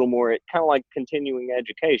do a little more, kind of like continuing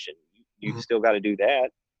education. You've still got to do that.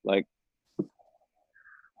 Like,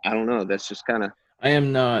 I don't know. That's just kind of. I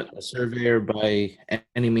am not a surveyor by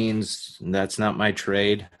any means. That's not my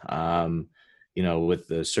trade. With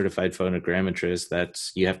the certified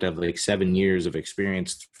photogrammetrist, you have to have like 7 years of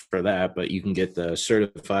experience for that, but you can get the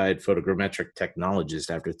certified photogrammetric technologist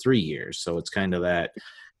after 3 years. So it's kind of that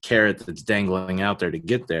carrot that's dangling out there to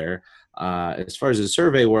get there. As far as the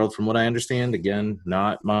survey world, from what I understand, again,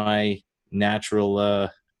 not my natural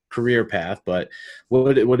career path, but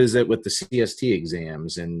what is it with the CST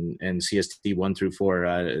exams and CST 1 through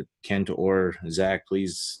 4? Kent or Zach,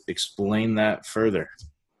 please explain that further.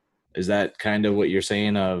 Is that kind of what you're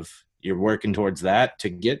saying, of you're working towards that to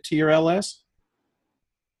get to your LS?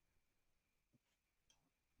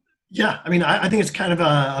 Yeah, I mean, I think it's kind of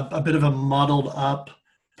a bit of a muddled up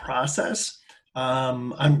process.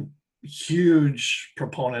 I'm a huge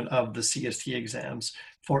proponent of the CST exams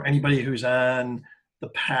for anybody who's on the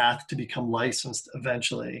path to become licensed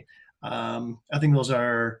eventually. I think those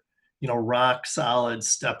are, rock solid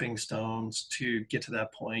stepping stones to get to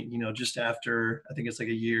that point. Just after, I think it's like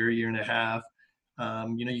a year and a half.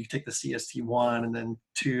 You take the CST 1 and then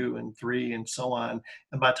 2 and 3 and so on.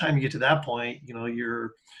 And by the time you get to that point,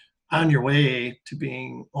 you're on your way to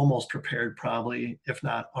being almost prepared, probably, if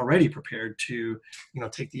not already prepared to,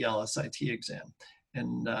 take the LSIT exam.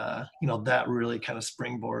 And, that really kind of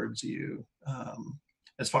springboards you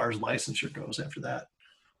as far as licensure goes after that.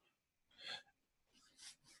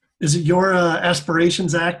 Is it your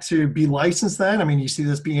aspirations, Zach, to be licensed then? I mean, you see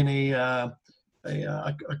this being a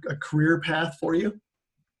career path for you?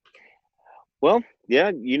 Well,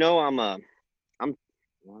 yeah, I'm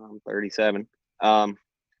 37. I've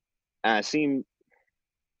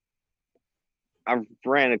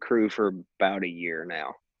ran a crew for about a year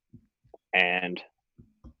now, and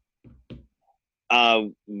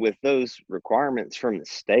with those requirements from the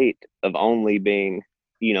state of only being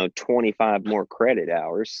 25 more credit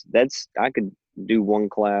hours, I could do one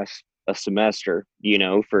class a semester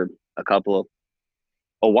for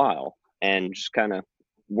a while, and just kind of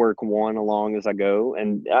work one along as I go.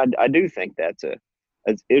 And I do think it's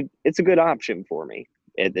a good option for me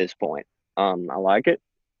at this point. I like it.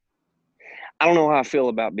 I don't know how I feel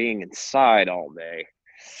about being inside all day.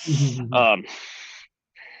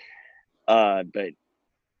 But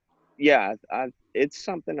yeah, it's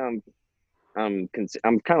something I'm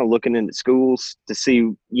kind of looking into schools to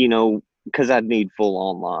see, because I'd need full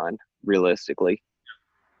online realistically.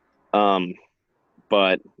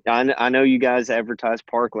 But I know you guys advertise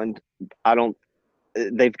Parkland.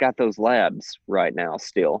 They've got those labs right now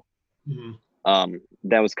still.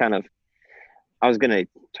 That was I was going to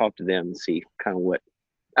talk to them and see kind of what,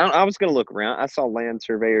 I was going to look around. I saw Land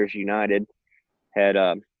Surveyors United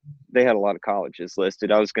they had a lot of colleges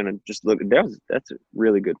listed. I was going to just look. That's a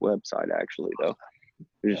really good website, actually, though.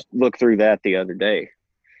 Just look through that the other day.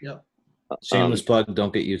 Yep. Shameless plug.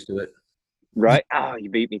 Don't get used to it. Right? Oh, you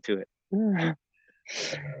beat me to it.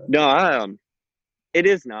 No, it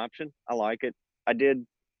is an option. I like it. I did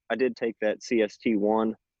take that CST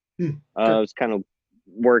 1. I was kind of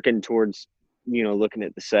working towards, looking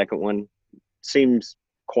at the second one. Seems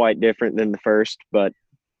quite different than the first, but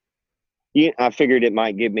I figured it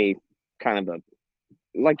might give me kind of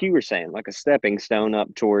like you were saying, like a stepping stone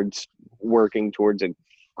up towards working towards a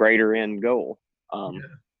greater end goal.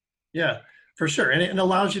 Yeah, for sure. And it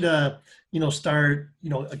allows you to, start,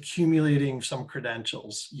 accumulating some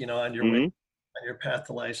credentials, on your way, on your path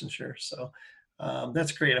to licensure. So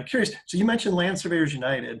that's great. I'm curious. So you mentioned Land Surveyors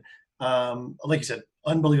United. Like you said,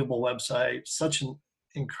 unbelievable website, such an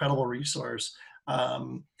incredible resource.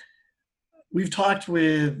 We've talked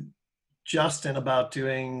with Justin about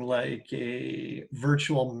doing like a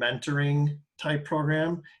virtual mentoring type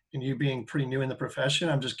program, and you being pretty new in the profession,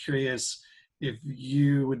 I'm just curious if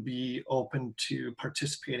you would be open to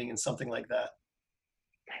participating in something like that.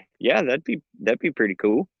 Yeah, that'd be pretty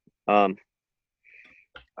cool. What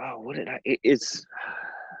did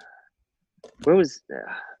what was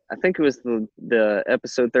I think it was the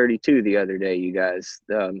episode 32 the other day, you guys.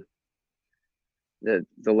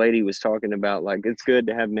 The lady was talking about, like, it's good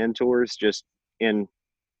to have mentors just that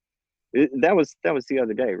was the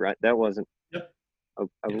other day, right? That wasn't. Yep. I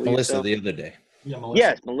believe Melissa so. the other day. Yeah, Melissa.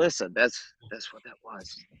 Yes, Melissa. That's what that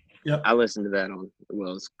was. Yep. I listened to that it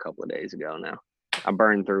was a couple of days ago now. I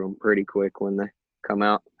burned through them pretty quick when they come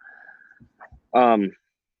out.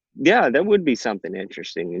 Yeah, that would be something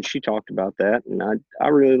interesting. And she talked about that, and I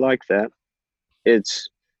really like that. It's,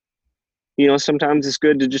 sometimes it's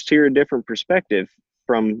good to just hear a different perspective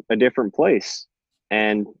from a different place.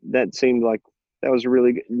 And that seemed like that was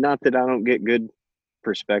really good. Not that I don't get good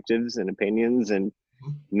perspectives and opinions and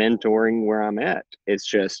mentoring where I'm at. It's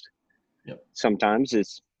just sometimes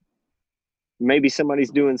it's maybe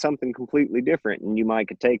somebody's doing something completely different, and you might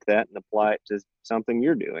could take that and apply it to something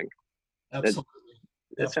you're doing. Absolutely.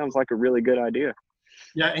 That sounds like a really good idea.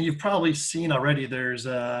 Yeah, and you've probably seen already there's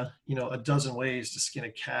a dozen ways to skin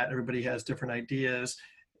a cat. Everybody has different ideas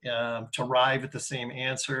to arrive at the same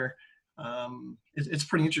answer. It's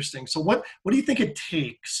pretty interesting. So what do you think it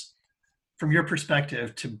takes from your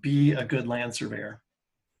perspective to be a good land surveyor?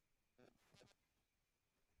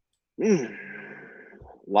 A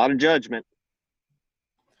lot of judgment,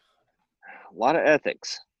 a lot of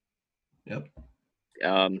ethics. Yep.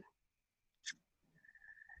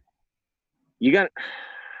 You got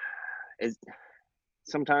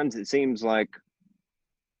sometimes it seems like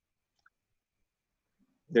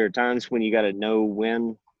there are times when you got to know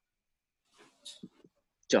when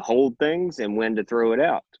to hold things and when to throw it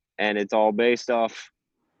out. And it's all based off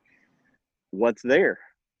what's there.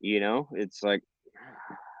 It's like,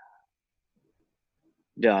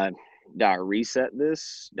 do I reset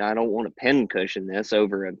this? I don't want to pin cushion this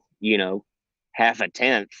over a, half a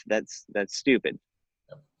tenth. That's stupid.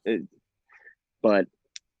 But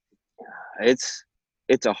it's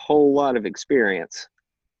a whole lot of experience.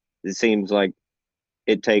 It seems like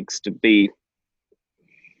it takes to be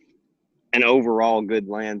an overall good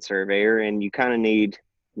land surveyor, and you kind of need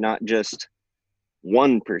not just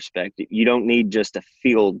one perspective. You don't need just a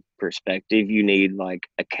field perspective. You need like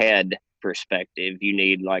a CAD perspective. You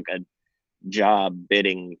need like a job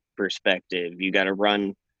bidding perspective. You got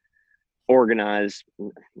to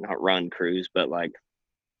not run crews, but like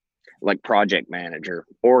project manager,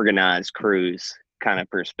 organize crews kind of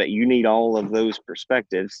perspective. You need all of those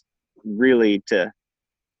perspectives really to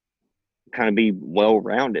kind of be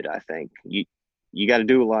well-rounded. I think you got to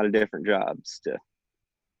do a lot of different jobs to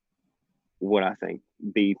what I think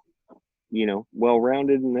be,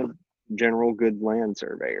 well-rounded and a general good land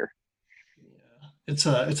surveyor. Yeah. It's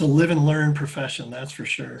a live and learn profession, that's for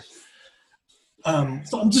sure.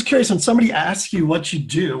 So I'm just curious, when somebody asks you what you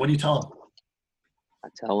do, what do you tell them? I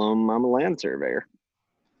tell them I'm a land surveyor.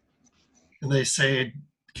 And they say,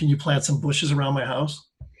 can you plant some bushes around my house?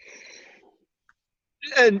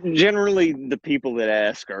 Generally, the people that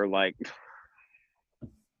ask are like,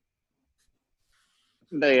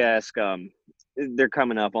 they ask, they're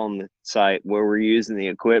coming up on the site where we're using the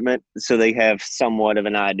equipment, so they have somewhat of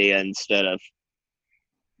an idea instead of,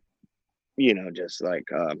 just like,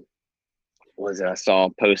 I saw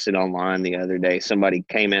posted online the other day. Somebody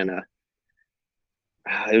came in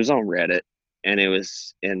it was on Reddit, and it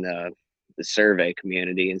was in the survey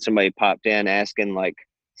community, and somebody popped in asking like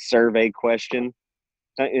survey question.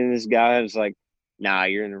 And this guy was like, nah,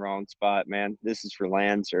 you're in the wrong spot, man. This is for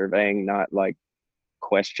land surveying, not like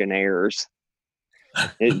questionnaires.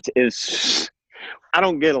 It is, I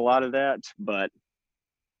don't get a lot of that, but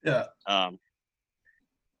yeah,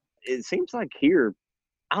 it seems like here,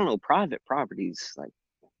 I don't know, private property's like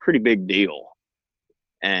pretty big deal.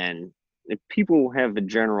 And if people have a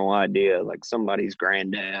general idea, like somebody's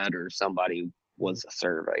granddad or somebody was a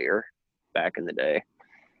surveyor back in the day.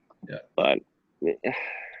 Yeah. But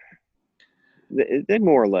they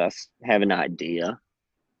more or less have an idea.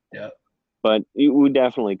 Yeah. But we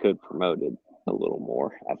definitely could promote it a little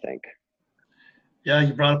more, I think. Yeah,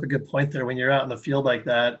 you brought up a good point there. When you're out in the field like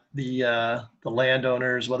that, the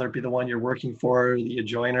landowners, whether it be the one you're working for, the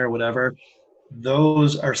adjoiner, whatever,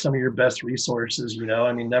 those are some of your best resources.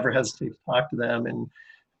 I mean, never hesitate to talk to them, and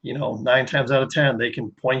 9 times out of 10, they can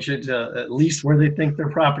point you to at least where they think their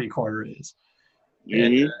property corner is. Mm-hmm.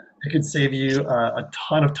 And it could save you a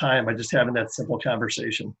ton of time by just having that simple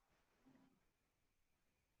conversation.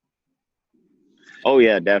 Oh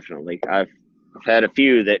yeah, definitely. I've had a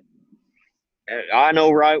few that I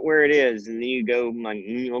know right where it is, and then you go, I'm like,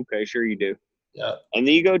 okay, sure you do. Yeah. And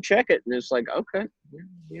then you go check it, and it's like, okay,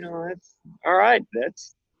 that's all right.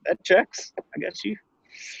 That checks. I guess you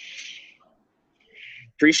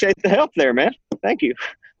appreciate the help there, man. Thank you.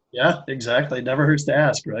 Yeah, exactly. It never hurts to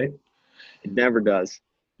ask, right? It never does.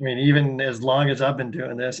 I mean, even as long as I've been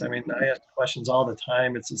doing this, I mean, I ask questions all the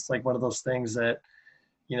time. It's just like one of those things that,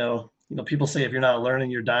 people say if you're not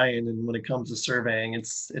learning, you're dying. And when it comes to surveying, it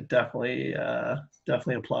definitely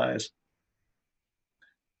applies.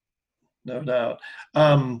 No doubt.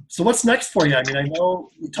 So what's next for you? I mean, I know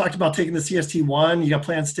you talked about taking the CST1. You got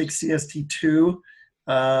plans to take CST2.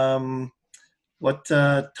 Tell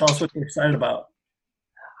us what you're excited about.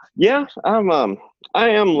 Yeah, I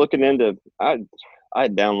am looking into. I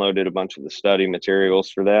downloaded a bunch of the study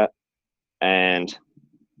materials for that, and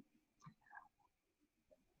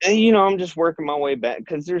I'm just working my way back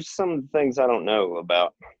because there's some things I don't know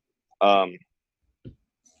about,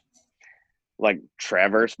 like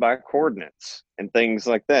traverse by coordinates and things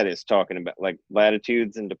like that. Is talking about like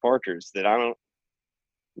latitudes and departures that I don't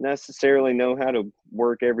necessarily know how to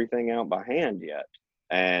work everything out by hand yet,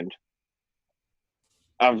 and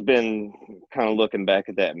I've been kind of looking back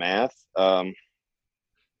at that math.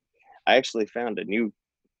 I actually found a new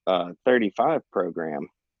 35 program.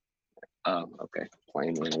 Okay,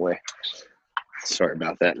 plane went away. Sorry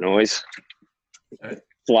about that noise.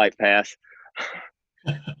 Flight path.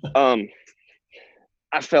 I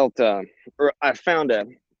found a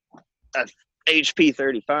HP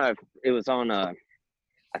 35. It was on I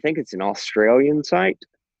think it's an Australian site.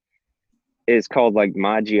 It's called like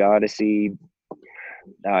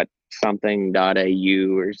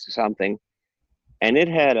mygeodesy.something.au or something. And it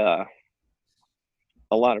had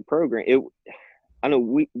a lot of I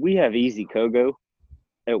know we have Easy Kogo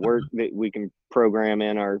at work that we can program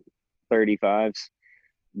in our 35s,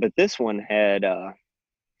 but this one had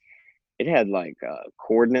it had like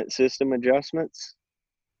coordinate system adjustments.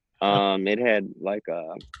 It had like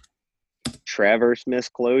traverse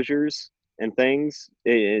misclosures and things.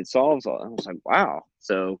 It solves all. I was like, wow.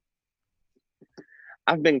 So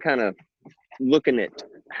I've been kind of looking at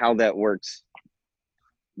how that works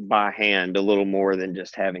by hand a little more than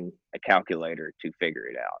just having a calculator to figure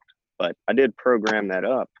it out. But I did program that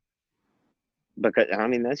up because, I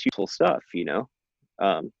mean, that's useful stuff, you know.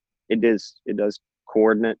 It does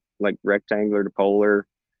coordinate, like rectangular to polar.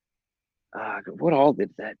 What all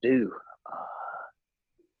did that do?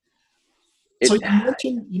 So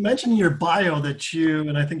you mentioned in your bio that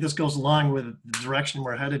and I think this goes along with the direction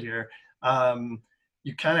we're headed here.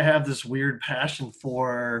 You kind of have this weird passion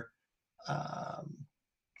for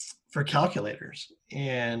calculators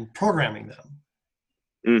and programming them.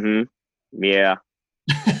 Mm-hmm. Yeah.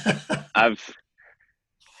 I've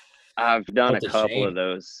done That's a a couple shame. of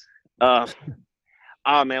those. Oh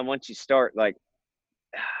man, once you start, like,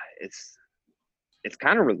 it's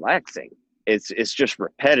kind of relaxing. It's just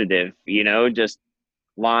repetitive, you know, just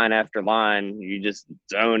line after line. You just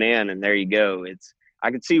zone in, and there you go. I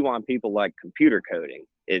can see why people like computer coding.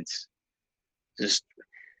 It's just,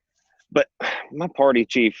 but my party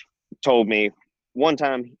chief told me one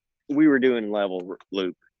time we were doing level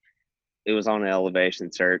loop. It was on an elevation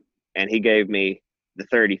cert, and he gave me the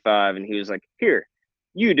 35, and he was like, "Here,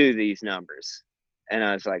 you do these numbers." And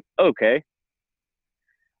I was like, "Okay.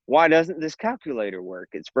 Why doesn't this calculator work?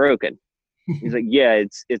 It's broken." He's like, "Yeah,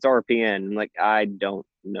 it's RPN." I'm like, "I don't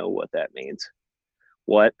know what that means."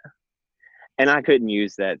 What? And I couldn't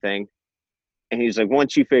use that thing. And he's like,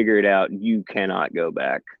 "Once you figure it out, you cannot go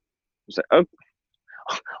back." I was like, "Oh,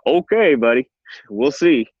 okay, buddy. We'll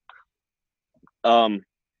see." And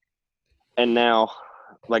now,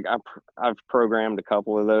 like, I've programmed a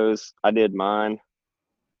couple of those. I did mine,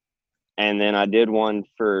 and then I did one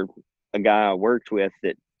for a guy I worked with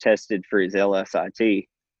that tested for his LSIT,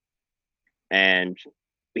 and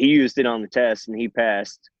he used it on the test and he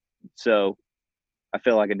passed. So I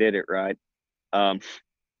feel like I did it right. I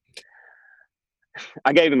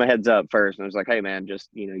gave him a heads up first, and I was like, "Hey man, just,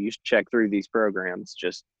 you know, you should check through these programs.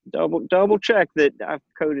 Just double check that I've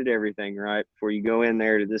coded everything right before you go in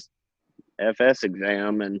there to this FS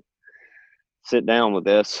exam and sit down with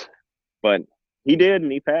this." But he did,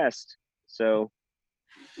 and he passed. So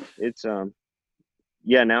it's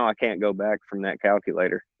yeah, now I can't go back from that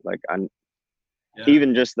calculator. Like,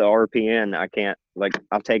 even just the RPN, I can't, like,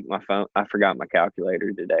 I'll take my phone. I forgot my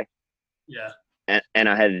calculator today. Yeah. And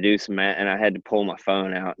I had to do some math, and I had to pull my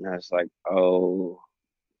phone out, and I was like, oh,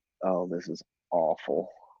 this is awful.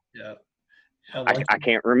 Yeah. I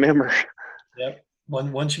can't remember. Yep.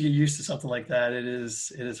 Once you get used to something like that, it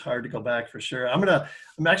is hard to go back for sure. I'm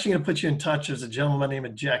actually gonna put you in touch. There's a gentleman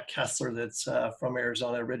named Jack Kessler that's from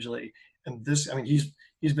Arizona originally, and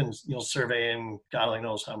he's been, you know, surveying God only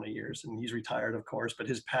knows how many years, and he's retired, of course. But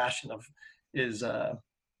his passion is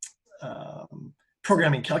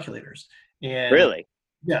programming calculators. And Really?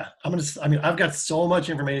 yeah, I've got so much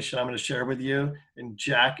information I'm gonna share with you, and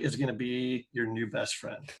Jack is gonna be your new best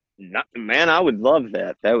friend. Man, I would love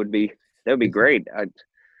that. That would be great.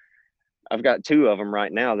 I've got two of them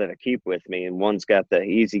right now that I keep with me, and one's got the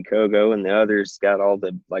Easy Kogo, and the other's got all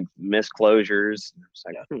the, like, misclosures. It's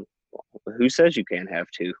like, who says you can't have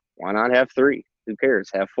two? Why not have three? Who cares?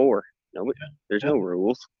 Have four. Nobody. There's no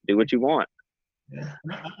rules. Do what you want. Yeah,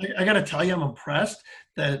 I got to tell you, I'm impressed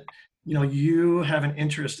that, you know, you have an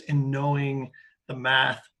interest in knowing the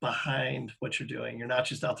math behind what you're doing. You're not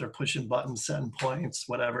just out there pushing buttons, setting points,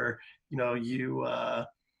 whatever. You know, you're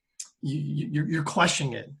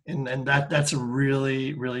questioning it, and that's a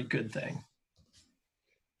really, really good thing.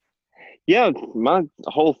 Yeah, I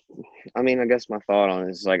guess my thought on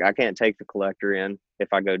it is, like, I can't take the collector in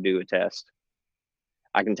if I go do a test.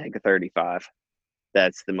 I can take a 35.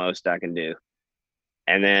 That's the most I can do.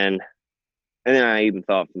 And then I even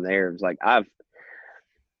thought from there, it was like,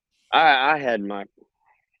 I had my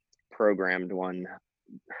programmed one,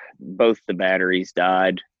 both the batteries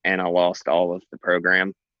died and I lost all of the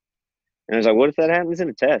program. And I was like, what if that happens in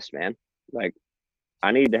a test, man? Like,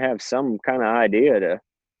 I need to have some kind of idea to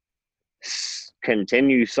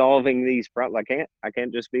continue solving these problems. I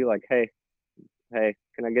can't just be like, hey,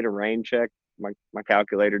 can I get a rain check? My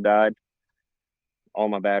calculator died. All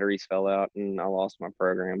my batteries fell out and I lost my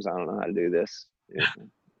programs. I don't know how to do this. It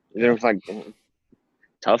was like,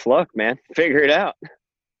 tough luck, man. Figure it out.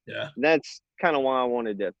 Yeah. That's kind of why I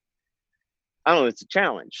wanted to, I don't know, it's a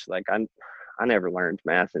challenge. Like, I I never learned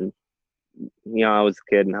math, and I was a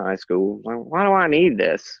kid in high school. Why do I need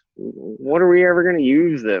this? What are we ever going to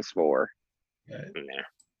use this for? Right. Nah.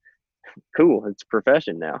 Cool, it's a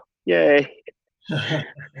profession now. Yay!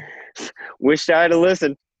 Wished I'd have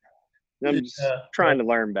listened. I'm just trying to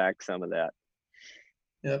learn back some of that.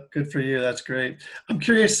 Yep, good for you. That's great. I'm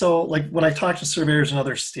curious. So, like when I talk to surveyors in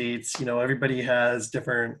other states, everybody has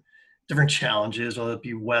different challenges, whether it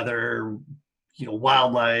be weather,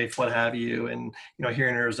 wildlife, what have you. And here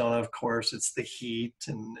in Arizona, of course, it's the heat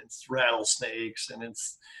and it's rattlesnakes and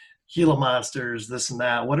it's Gila monsters, this and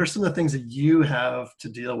that. What are some of the things that you have to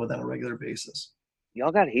deal with on a regular basis?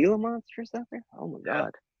 Y'all got Gila monsters out there? Oh my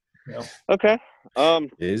God. Yep. Okay.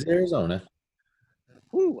 It is Arizona.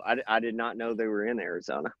 Ooh, I did not know they were in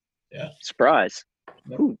Arizona. Yeah. Surprise.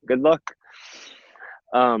 Yep. Ooh, good luck.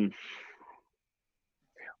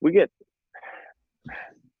 We get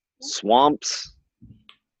swamps.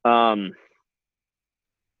 It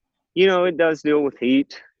does deal with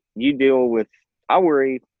heat. You deal with, I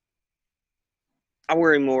worry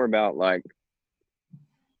more about like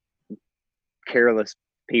careless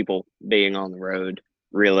people being on the road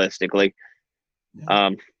realistically.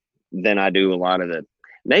 Than I do a lot of the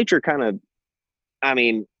nature kind of,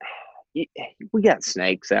 we got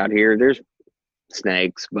snakes out here. There's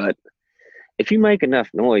snakes, but if you make enough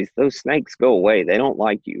noise, those snakes go away. They don't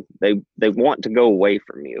like you. They want to go away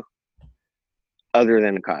from you, other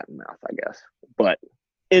than a cottonmouth, I guess. But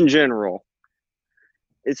in general,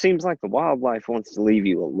 it seems like the wildlife wants to leave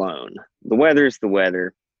you alone. The weather's the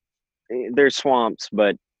weather. There's swamps,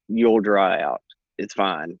 but you'll dry out. It's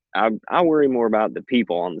fine. I worry more about the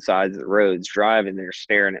people on the sides of the roads driving there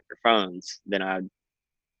staring at their phones than I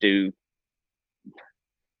do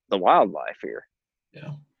the wildlife here.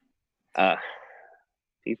 Yeah.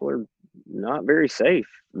 People are not very safe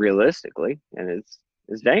realistically, and it's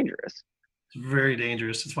dangerous. It's very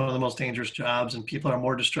dangerous. It's one of the most dangerous jobs, and people are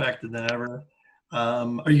more distracted than ever.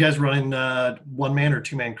 Are you guys running one-man or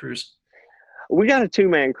two-man crews? We got a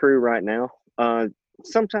two-man crew right now.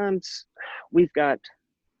 Sometimes we've got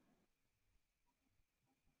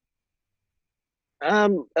a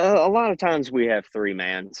lot of times we have three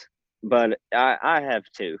mans, but I have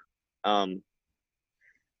two. I've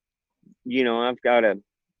got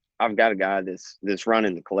a guy that's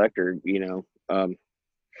running the collector.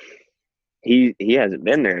 He hasn't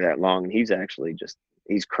been there that long, and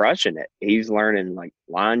he's crushing it. He's learning like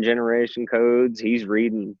line generation codes. He's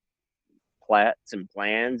reading plats and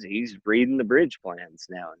plans. He's reading the bridge plans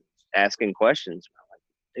now and asking questions. I'm like,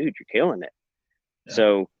 dude, you're killing it. Yeah.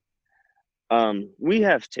 So we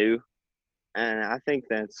have two, and I think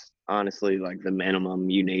that's honestly like the minimum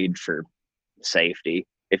you need for safety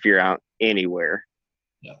if you're out anywhere.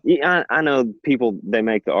 Yeah, I know people, they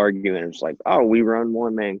make the argument, it's like, oh, we run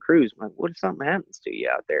one-man crews. I'm like, what if something happens to you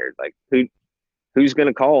out there? Like, who's going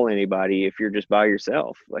to call anybody if you're just by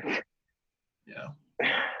yourself? Like, yeah.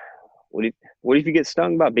 What if you get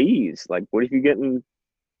stung by bees? Like, what if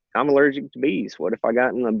I'm allergic to bees. What if I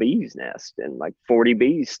got in a bee's nest and like 40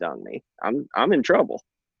 bees stung me? I'm in trouble.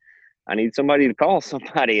 I need somebody to call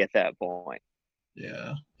somebody at that point.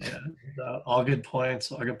 Yeah. All good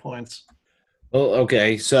points. Well,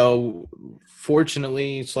 okay. So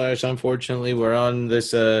fortunately / unfortunately, we're on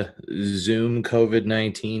this Zoom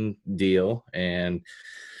COVID-19 deal, and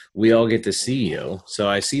we all get to see you. So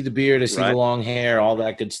I see the beard, I see the long hair, all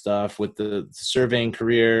that good stuff with the surveying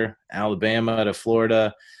career, Alabama to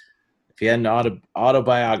Florida. If you had an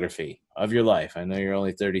autobiography of your life, I know you're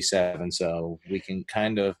only 37, so we can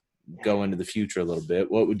kind of go into the future a little bit.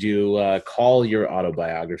 What would you call your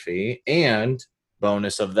autobiography? And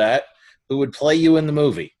bonus of that, who would play you in the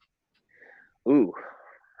movie? Ooh,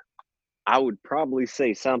 I would probably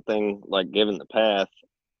say something like, given the path,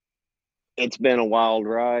 it's been a wild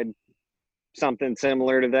ride, something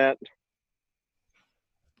similar to that.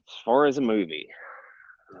 As far as a movie,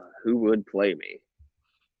 who would play me?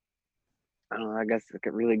 I don't know, I guess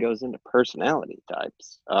it really goes into personality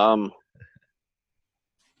types. I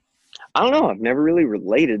don't know. I've never really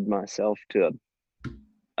related myself to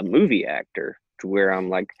a movie actor to where I'm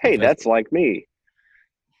like, hey, that's like me.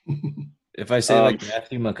 If I say like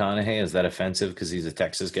Matthew McConaughey, is that offensive because he's a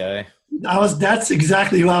Texas guy? That's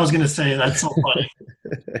exactly who I was going to say. That's so funny.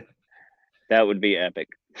 That would be epic.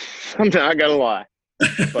 I'm not going to lie.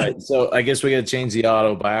 But so I guess we got to change the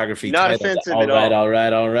autobiography. Not title. Offensive at all.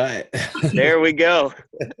 All right. There we go.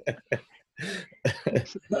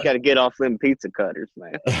 Got to get off them pizza cutters,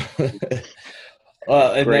 man.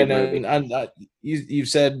 Well, and then you've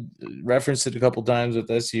said, referenced it a couple times with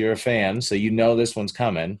this. You're a fan, so you know this one's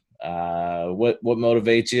coming. What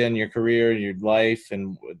motivates you in your career, your life,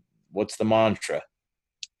 and What's the mantra?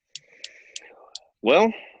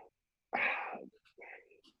 Well,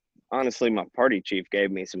 honestly, my party chief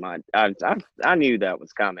gave me some. I knew that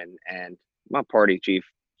was coming, and my party chief.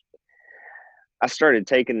 I started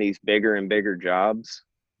taking these bigger and bigger jobs,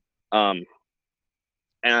 and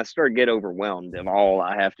I started to get overwhelmed of all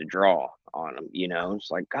I have to draw on them. It's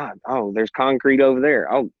like, God, oh, there's concrete over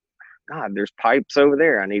there. Oh, God, there's pipes over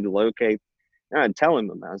there. I need to locate. And I'd tell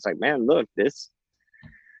him, I was like, man, look, this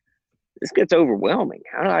gets overwhelming.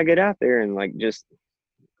 How do I get out there and like just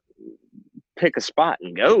pick a spot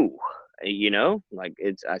and go? Like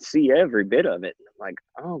I see every bit of it. I'm like,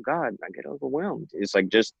 oh God, I get overwhelmed. It's like,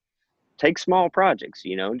 just take small projects,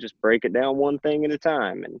 just break it down one thing at a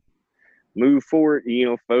time and move forward,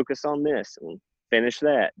 focus on this and finish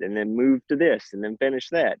that, and then move to this and then finish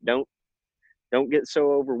that. Don't get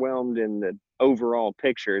so overwhelmed in the overall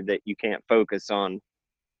picture that you can't focus on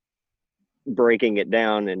breaking it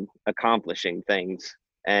down and accomplishing things.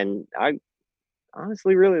 And I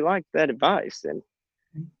honestly really like that advice, and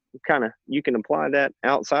you can apply that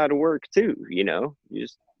outside of work too. You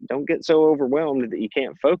just don't get so overwhelmed that you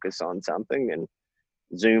can't focus on something, and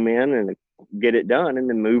zoom in and get it done and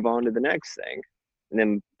then move on to the next thing. And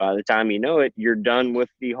then by the time you know it, you're done with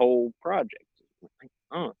the whole project.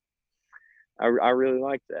 Oh, I really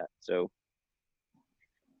like that. So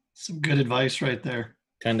some good advice right there.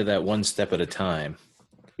 Kind of that one step at a time.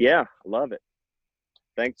 Yeah, I love it.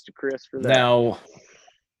 Thanks to Chris for that. Now,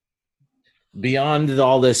 beyond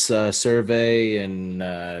all this survey and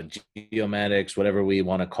geomatics, whatever we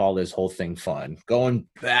want to call this whole thing fun, going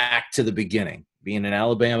back to the beginning, being an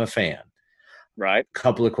Alabama fan. Right.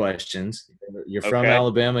 Couple of questions. You're from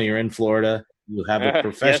Alabama. You're in Florida. You have a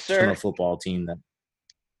professional football team.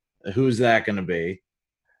 Who's that going to be?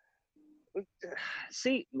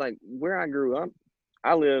 See, like where I grew up,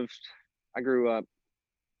 I grew up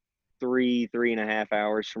 3.5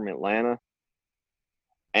 hours from Atlanta.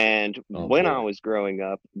 And when I was growing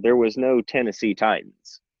up, there was no Tennessee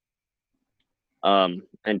Titans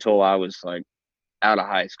until I was like out of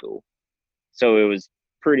high school. So it was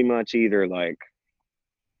pretty much either like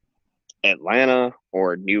Atlanta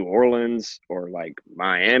or New Orleans or like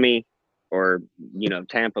Miami or,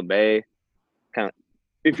 Tampa Bay. Kind of,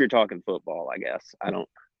 if you're talking football, I guess.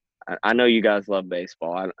 I know you guys love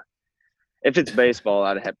baseball. If it's baseball,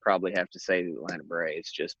 I'd probably have to say the Atlanta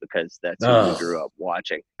Braves, just because that's who we grew up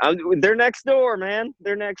watching. They're next door, man.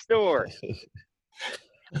 They're next door.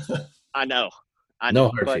 I know. No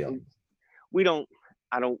hard feelings.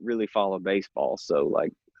 I don't really follow baseball, so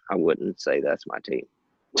like I wouldn't say that's my team,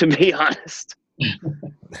 to be honest.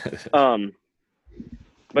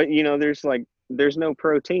 But there's no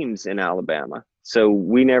pro teams in Alabama, so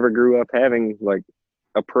we never grew up having like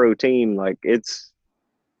a pro team. Like it's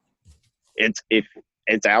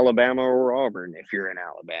Alabama or Auburn if you're in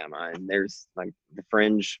Alabama, and there's like the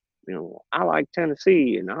fringe. I like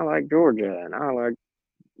Tennessee and I like Georgia and I like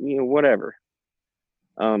whatever.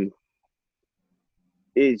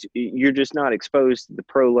 You're just not exposed to the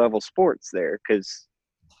pro level sports there, because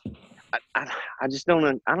I just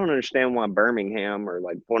don't understand why Birmingham or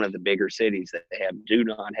like one of the bigger cities that they do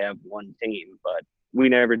not have one team, but we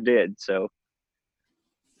never did. So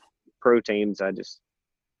pro teams, So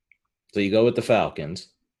you go with the Falcons.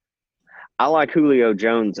 I like Julio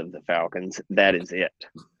Jones of the Falcons. That is it.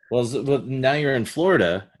 Well, now you're in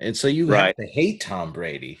Florida, and so you have to hate Tom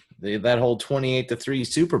Brady. That whole 28-3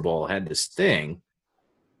 Super Bowl had to sting.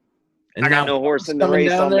 And I got no horse in the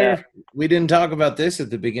race on that. We didn't talk about this at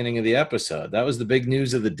the beginning of the episode. That was the big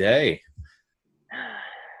news of the day.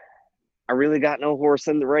 I really got no horse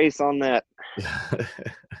in the race on that.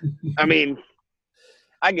 I mean,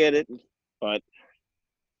 I get it, but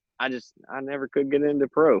I never could get into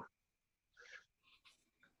pro.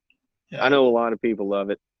 Yeah. I know a lot of people love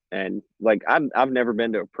it, and like I've never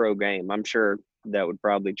been to a pro game. I'm sure that would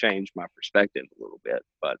probably change my perspective a little bit,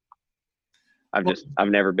 but I've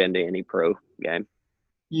never been to any pro game.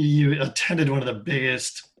 You attended one of the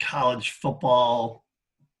biggest college football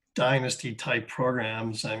dynasty type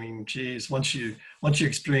programs. I mean, geez, once you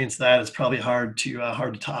experience that, it's probably hard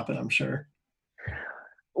to top it, I'm sure.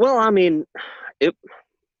 Well, I mean, it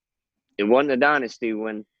wasn't a dynasty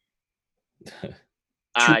when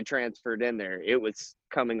I transferred in there. It was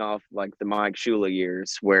coming off like the Mike Shula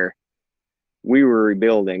years where we were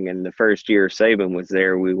rebuilding, and the first year Saban was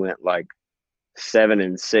there, we went like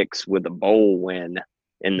 7-6 with a bowl win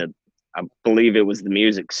in I believe it was the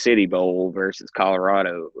Music City Bowl versus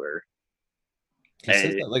Colorado. He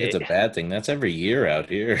says that like it's a bad thing. That's every year out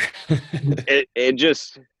here. It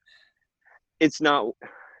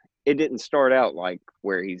didn't start out like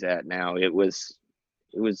where he's at now. It was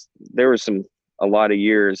there was a lot of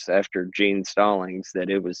years after Gene Stallings that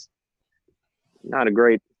it was not a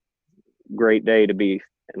great day to be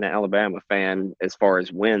an Alabama fan as far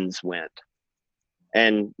as wins went.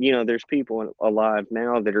 And, you know, there's people alive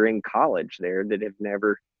now that are in college there that have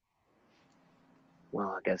never,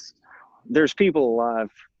 well, I guess there's people alive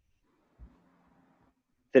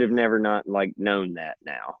that have never not like known that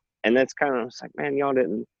now. And that's kind of, it's like, man,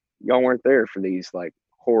 y'all weren't there for these like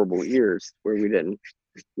horrible years where we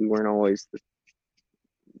weren't always,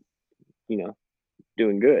 you know,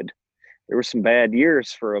 doing good. There were some bad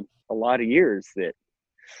years for a lot of years that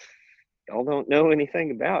y'all don't know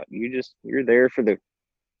anything about. You're there for the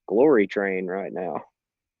glory train right now.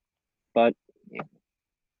 But yeah,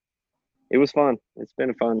 it was fun. It's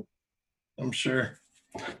been fun. I'm sure.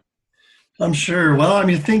 Well, I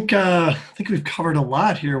mean, I think we've covered a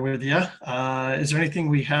lot here with you. Is there anything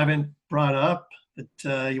we haven't brought up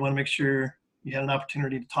that you want to make sure you had an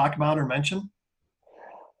opportunity to talk about or mention?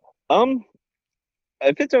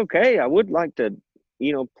 If it's okay, I would like to,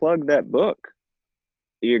 you know, plug that book.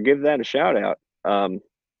 You give that a shout out. I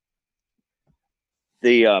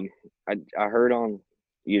heard on,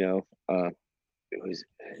 you know, it was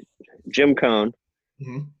Jim Cohn.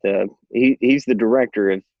 Mm-hmm. He's the director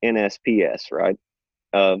of NSPS, right?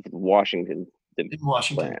 Of Washington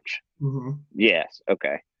branch. Mm-hmm. Yes.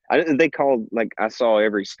 Okay. They called, like, I saw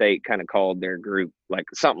every state kind of called their group like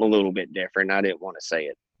something a little bit different. I didn't want to say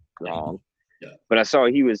it wrong. Yeah. But I saw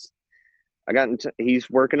he's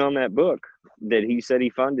working on that book that he said he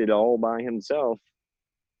funded all by himself.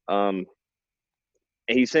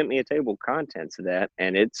 He sent me a table of contents of that,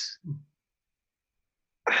 and it's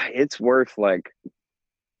worth like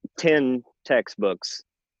 10 textbooks.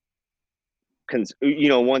 You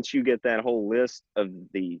know, once you get that whole list of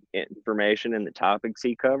the information and the topics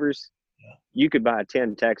he covers, you could buy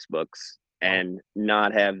 10 textbooks and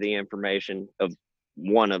not have the information of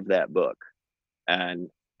one of that book. And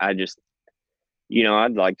I just, you know,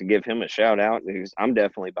 I'd like to give him a shout out because I'm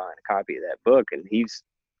definitely buying a copy of that book, and he's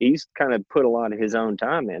kind of put a lot of his own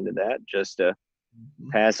time into that just to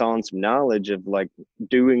pass on some knowledge of like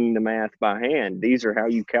doing the math by hand. These are how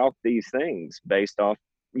you calc these things based off,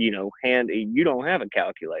 you know, hand. You don't have a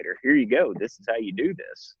calculator. Here you go. This is how you do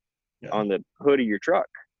this on the hood of your truck.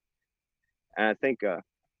 And I think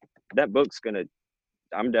that book's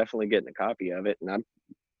I'm definitely getting a copy of it. And I've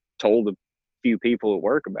told a few people at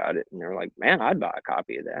work about it, and they're like, man, I'd buy a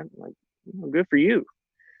copy of that. I'm like, well, good for you.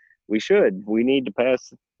 We need to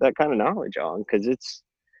pass that kind of knowledge on because it's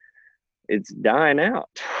dying out.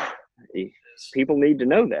 People need to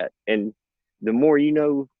know that. And the more you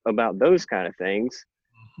know about those kind of things,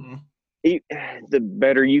 the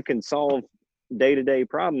better you can solve day-to-day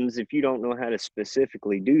problems if you don't know how to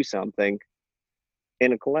specifically do something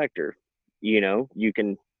in a collector. You know, you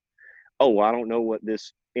can, I don't know what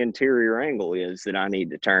this interior angle is that I need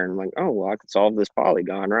to turn. Like, I can solve this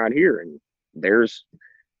polygon right here, and there's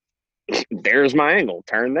my angle.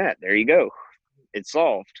 Turn that. There you go. It's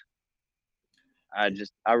solved. I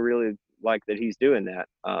really like that he's doing that.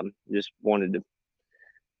 Just wanted to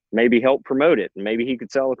maybe help promote it, and maybe he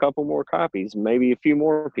could sell a couple more copies. Maybe a few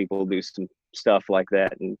more people do some stuff like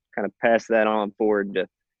that and kind of pass that on forward to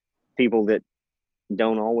people that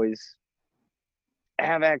don't always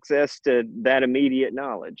have access to that immediate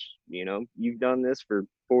knowledge. You know, you've done this for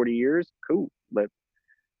 40 years. Cool. But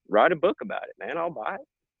write a book about it, man. I'll buy it.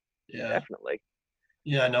 Yeah, definitely.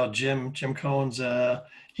 Yeah, no, Jim Cohn's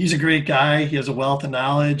he's a great guy. He has a wealth of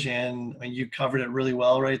knowledge, and I mean, you covered it really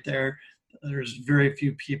well right there. There's very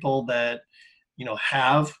few people that, you know,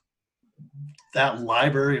 have that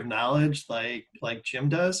library of knowledge like Jim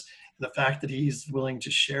does. And the fact that he's willing to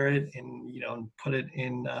share it and, you know, put it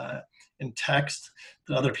in text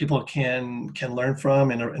that other people can learn from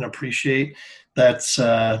and appreciate, that's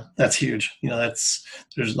huge. You know,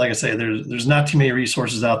 there's like I say, there's not too many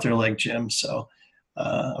resources out there like Jim. So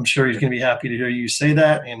I'm sure he's going to be happy to hear you say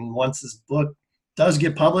that. And once this book does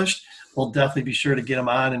get published, we'll definitely be sure to get him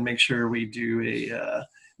on and make sure we do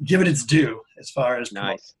give it its due as far as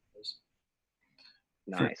nice.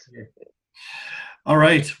 All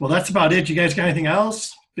right. Well, that's about it. You guys got anything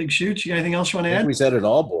else? Big Shoots, you got anything else you want to add? We said it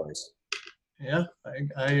all, boys. Yeah,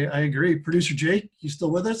 I agree. Producer Jake, you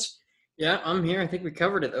still with us? Yeah, I'm here. I think we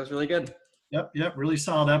covered it. That was really good. Yep. Really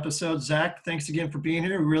solid episode. Zach, thanks again for being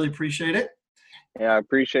here. We really appreciate it. Yeah, I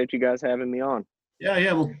appreciate you guys having me on.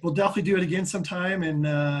 Yeah. We'll definitely do it again sometime,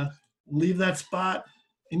 and leave that spot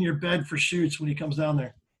in your bed for Shoots when he comes down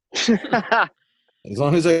there. As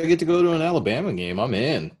long as I get to go to an Alabama game, I'm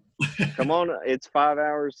in. Come on, it's 5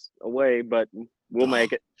 hours away, but we'll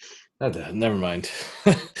make it. Never mind.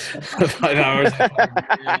 5 hours.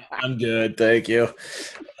 I'm good. Thank you.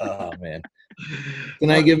 Oh, man. Can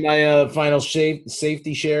I give my final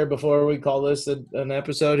safety share before we call this an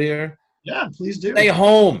episode here? Yeah, please do. Stay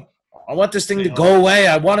home. I want this thing to go away.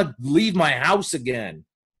 I want to leave my house again.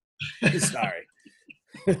 Sorry.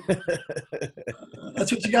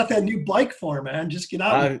 That's what you got that new bike for, man. Just get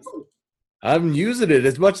out. I'm using it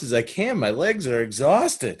as much as I can. My legs are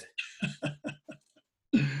exhausted.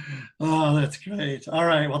 Oh, that's great. All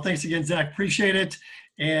right. Well, thanks again, Zach. Appreciate it.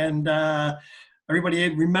 And everybody,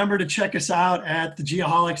 remember to check us out at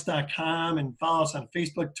thegeoholics.com and follow us on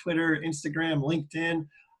Facebook, Twitter, Instagram, LinkedIn,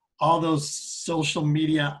 all those social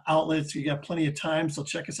media outlets. We got plenty of time, so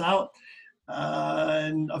check us out.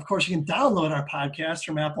 And of course, you can download our podcast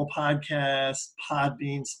from Apple Podcasts,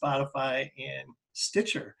 Podbean, Spotify, and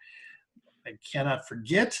Stitcher. I cannot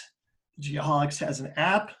forget, Geoholics has an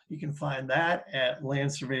app. You can find that at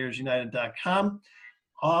landsurveyorsunited.com.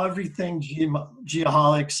 Everything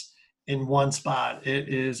Geoholics in one spot. It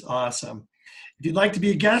is awesome. If you'd like to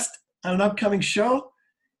be a guest on an upcoming show,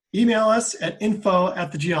 email us at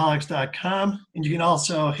info@thegeoholics.com. And you can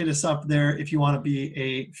also hit us up there if you want to be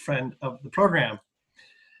a friend of the program.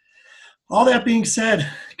 All that being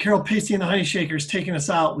said, Carol Pacey and the Honey Shakers taking us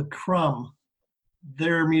out with Crumb.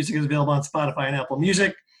 Their music is available on Spotify and Apple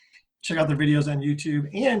Music. Check out their videos on YouTube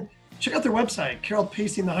and check out their website,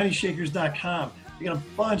 carolpaceyandthehoneyshakers.com. They got a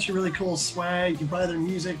bunch of really cool swag. You can buy their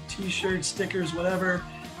music, t-shirts, stickers, whatever.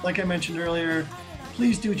 Like I mentioned earlier,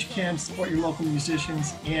 please do what you can to support your local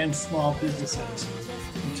musicians and small businesses.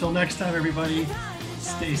 Until next time, everybody,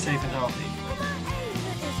 stay safe and healthy.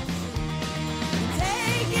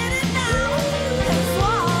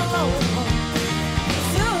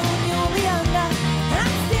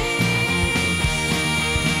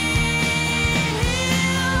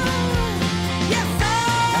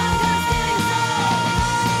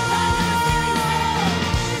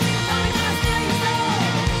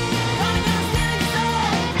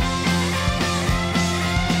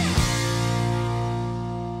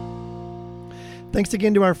 Thanks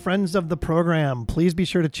again to our friends of the program. Please be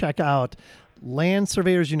sure to check out Land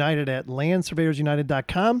Surveyors United at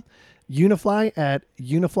landsurveyorsunited.com, Unifly at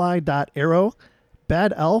unifly.arrow,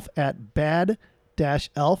 Bad Elf at bad-elf.com,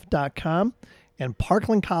 and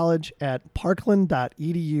Parkland College at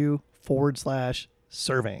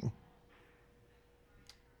parkland.edu/surveying.